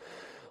team,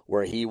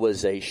 where he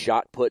was a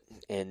shot put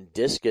and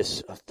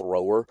discus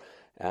thrower,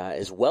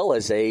 as well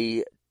as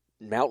a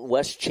Mountain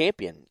West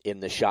champion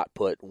in the shot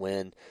put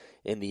when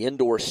in the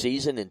indoor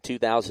season in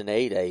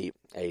 2008,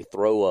 a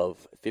throw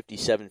of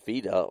 57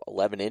 feet,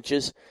 11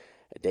 inches,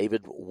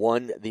 David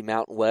won the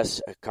Mountain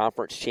West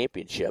Conference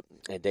Championship.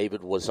 And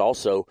David was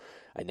also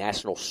a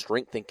National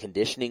Strength and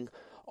Conditioning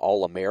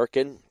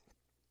All-American.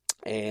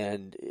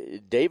 And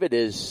David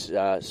is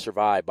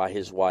survived by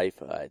his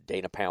wife,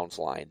 Dana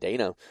Poundsline.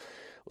 Dana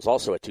was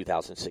also a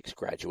 2006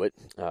 graduate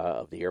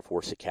of the Air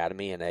Force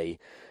Academy and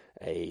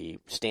a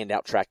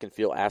standout track and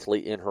field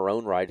athlete in her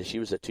own right, as she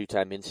was a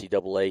two-time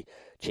NCAA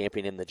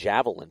champion in the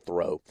javelin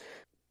throw.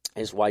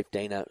 His wife,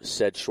 Dana,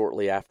 said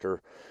shortly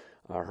after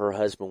her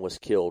husband was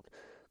killed,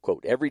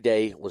 quote, "Every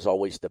day was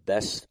always the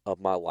best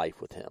of my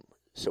life with him.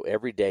 So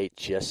every day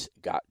just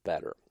got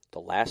better. The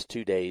last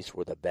 2 days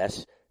were the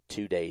best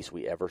 2 days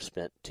we ever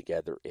spent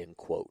together," end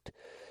quote.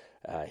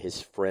 His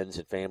friends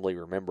and family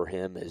remember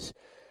him as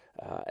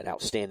an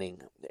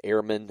outstanding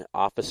airman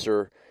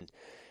officer.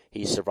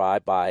 He's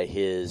survived by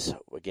his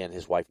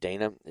wife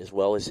Dana, as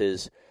well as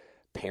his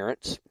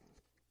parents,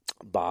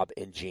 Bob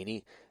and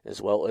Jeannie,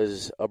 as well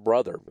as a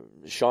brother,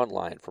 Sean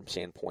Lyon from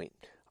Sandpoint,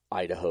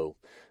 Idaho.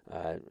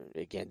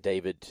 Again,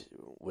 David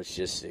was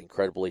just an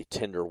incredibly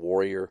tender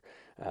warrior,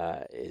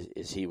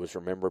 as he was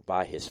remembered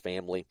by his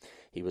family.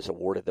 He was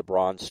awarded the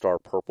Bronze Star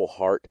Purple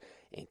Heart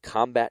and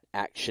Combat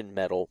Action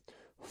Medal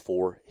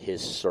for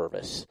his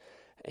service.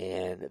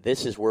 And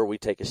this is where we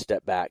take a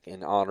step back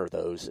and honor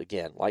those,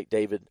 again, like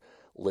David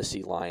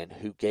Lissy Lyon,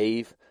 who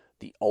gave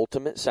the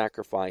ultimate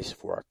sacrifice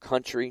for our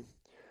country,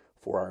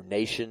 for our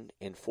nation,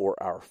 and for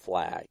our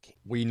flag.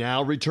 We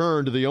now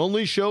return to the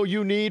only show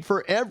you need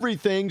for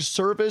everything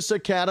Service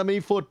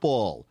Academy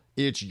football.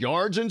 It's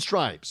Yards and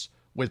Stripes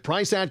with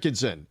Price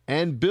Atkinson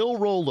and Bill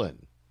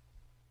Rowland.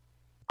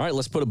 All right,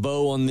 let's put a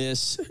bow on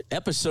this.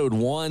 Episode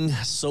 1.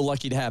 So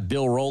lucky to have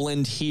Bill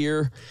Rowland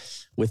here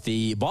with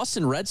the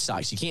Boston Red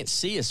Sox. You can't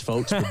see us,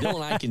 folks, but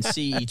Bill and I can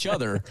see each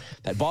other.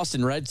 That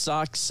Boston Red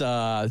Sox,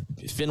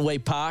 Fenway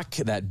Park,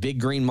 that big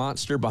green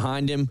monster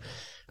behind him.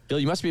 Bill,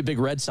 you must be a big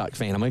Red Sox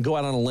fan. I'm going to go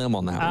out on a limb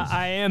on that one.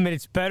 I am, and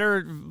it's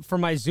better for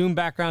my Zoom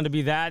background to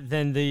be that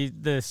than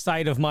the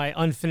site of my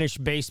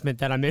unfinished basement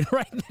that I'm in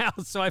right now.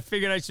 So I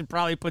figured I should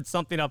probably put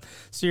something up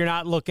so you're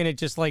not looking at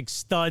just like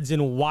studs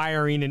and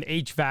wiring and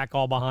HVAC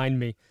all behind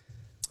me.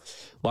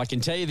 Well, I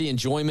can tell you the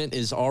enjoyment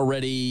is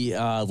already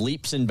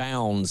leaps and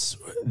bounds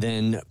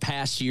than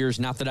past years.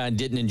 Not that I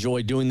didn't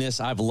enjoy doing this.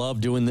 I've loved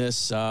doing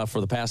this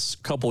for the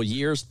past couple of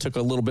years. Took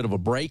a little bit of a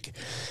break.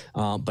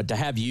 But to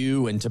have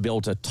you and to be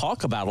able to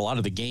talk about a lot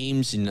of the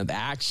games, the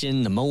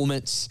action, the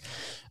moments,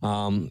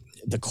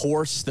 the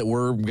course that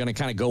we're going to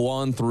kind of go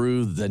on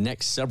through the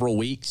next several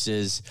weeks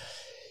is,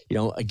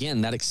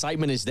 again, that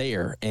excitement is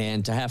there.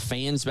 And to have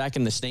fans back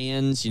in the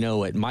stands,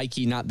 at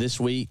Mikey, not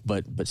this week,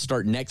 but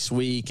start next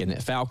week, and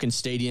at Falcon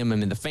Stadium. I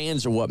mean, the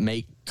fans are what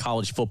make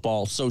college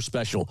football so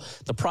special.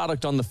 The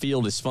product on the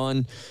field is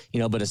fun,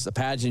 but it's the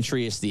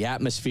pageantry, it's the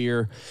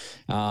atmosphere,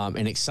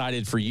 and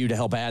excited for you to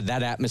help add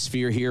that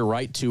atmosphere here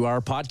right to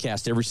our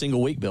podcast every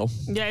single week, Bill.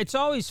 Yeah, it's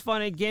always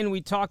fun. Again, we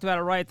talked about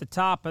it right at the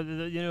top,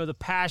 the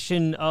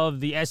passion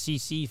of the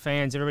SEC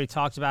fans. Everybody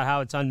talks about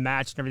how it's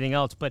unmatched and everything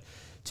else, but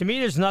to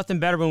me, there's nothing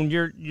better when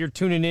you're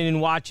tuning in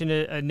and watching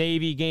a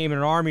Navy game, an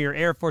Army or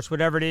Air Force,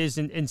 whatever it is,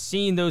 and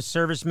seeing those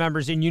service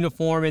members in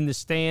uniform in the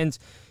stands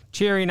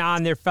cheering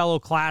on their fellow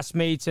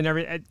classmates and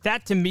everything.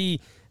 That, to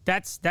me,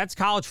 that's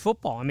college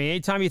football. I mean,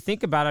 anytime you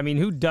think about it,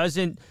 who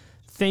doesn't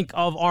think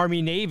of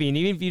Army, Navy? And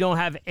even if you don't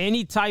have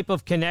any type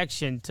of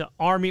connection to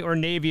Army or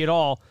Navy at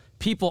all,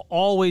 people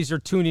always are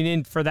tuning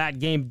in for that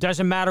game.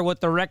 Doesn't matter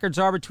what the records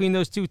are between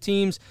those two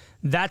teams.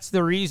 That's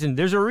the reason.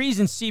 There's a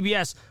reason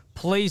CBS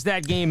plays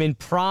that game in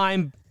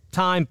prime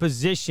time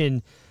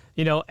position,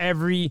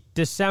 every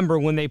December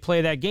when they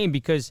play that game,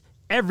 because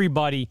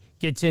everybody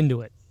gets into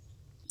it.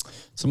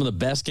 Some of the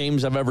best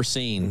games I've ever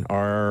seen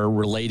are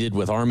related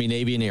with Army,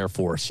 Navy, and Air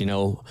Force.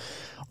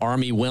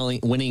 Army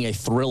winning a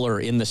thriller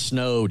in the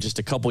snow just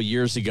a couple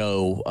years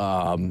ago,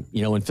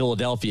 in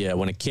Philadelphia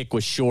when a kick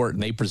was short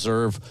and they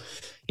preserve,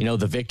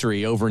 the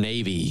victory over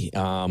Navy.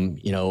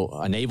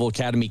 A Naval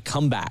Academy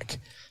comeback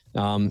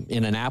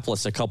in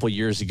Annapolis a couple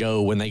years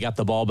ago when they got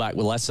the ball back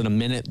with less than a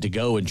minute to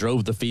go and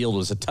drove the field. It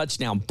was a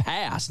touchdown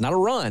pass, not a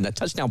run, a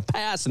touchdown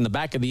pass in the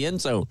back of the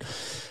end zone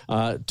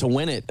to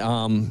win it.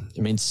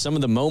 Some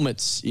of the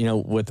moments,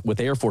 with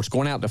Air Force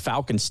going out to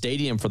Falcon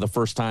Stadium for the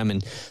first time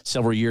in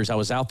several years. I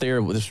was out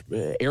there with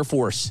Air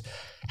Force,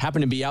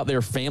 happened to be out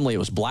there family. It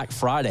was Black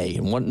Friday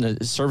and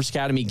wasn't a Service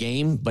Academy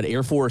game, but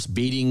Air Force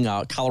beating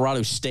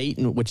Colorado State,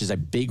 which is a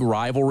big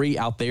rivalry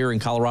out there in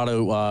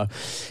Colorado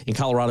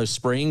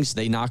Springs.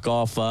 They knock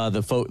off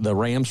the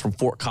Rams from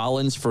Fort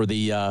Collins for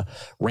the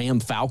Ram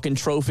Falcon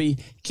Trophy.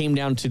 Came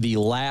down to the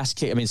last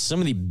game. Some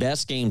of the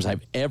best games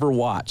I've ever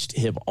watched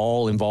have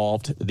all involved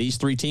these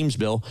three teams,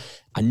 Bill.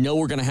 I know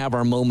we're going to have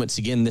our moments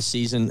again this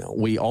season.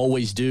 We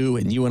always do,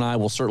 and you and I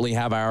will certainly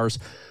have ours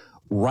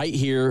right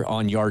here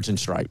on Yards and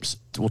Stripes.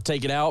 We'll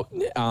take it out.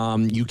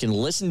 You can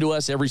listen to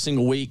us every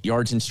single week,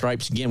 Yards and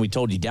Stripes. Again, we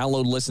told you,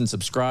 download, listen,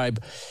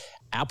 subscribe.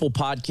 Apple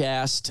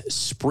Podcast,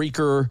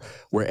 Spreaker,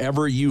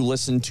 wherever you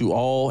listen to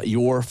all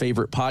your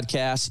favorite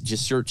podcasts.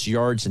 Just search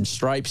Yards and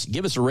Stripes.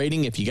 Give us a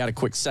rating if you got a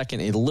quick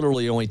second. It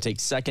literally only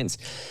takes seconds.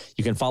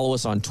 You can follow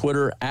us on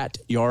Twitter at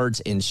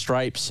Yards and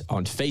Stripes,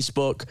 on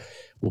Facebook.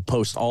 We'll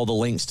post all the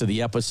links to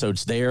the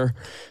episodes there.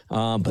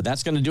 But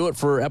that's going to do it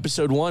for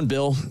episode 1,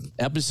 Bill.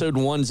 Episode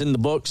 1's in the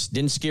books.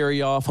 Didn't scare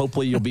you off.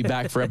 Hopefully you'll be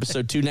back for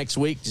episode 2 next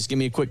week. Just give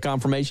me a quick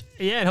confirmation.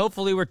 Yeah, and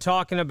hopefully we're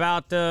talking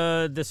about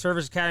the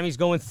Service Academy's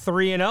going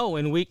 3-0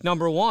 in week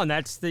number 1.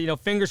 That's the,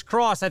 fingers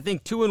crossed. I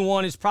think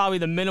 2-1 is probably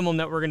the minimum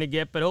that we're going to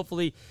get, but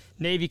hopefully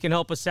Navy can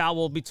help us out.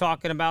 We'll be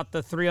talking about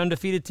the 3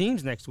 undefeated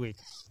teams next week.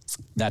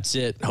 That's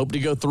it. Hope to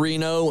go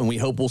 3-0, and we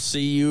hope we'll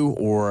see you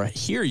or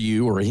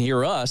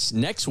hear us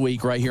next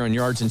week right here on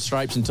Yards and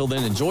Stripes. Until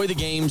then, enjoy the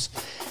games,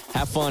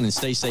 have fun, and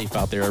stay safe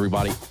out there,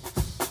 everybody.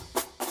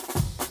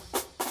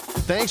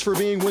 Thanks for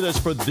being with us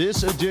for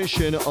this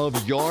edition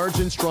of Yards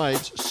and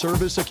Stripes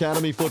Service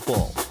Academy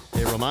Football.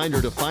 A reminder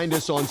to find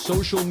us on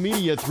social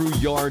media through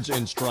Yards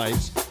and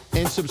Stripes,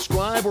 and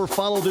subscribe or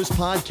follow this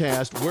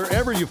podcast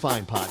wherever you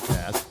find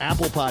podcasts,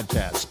 Apple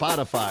Podcasts,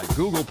 Spotify,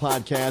 Google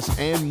Podcasts,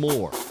 and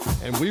more.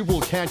 And we will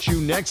catch you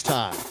next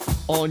time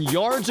on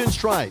Yards and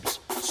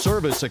Stripes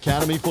Service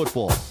Academy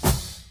Football.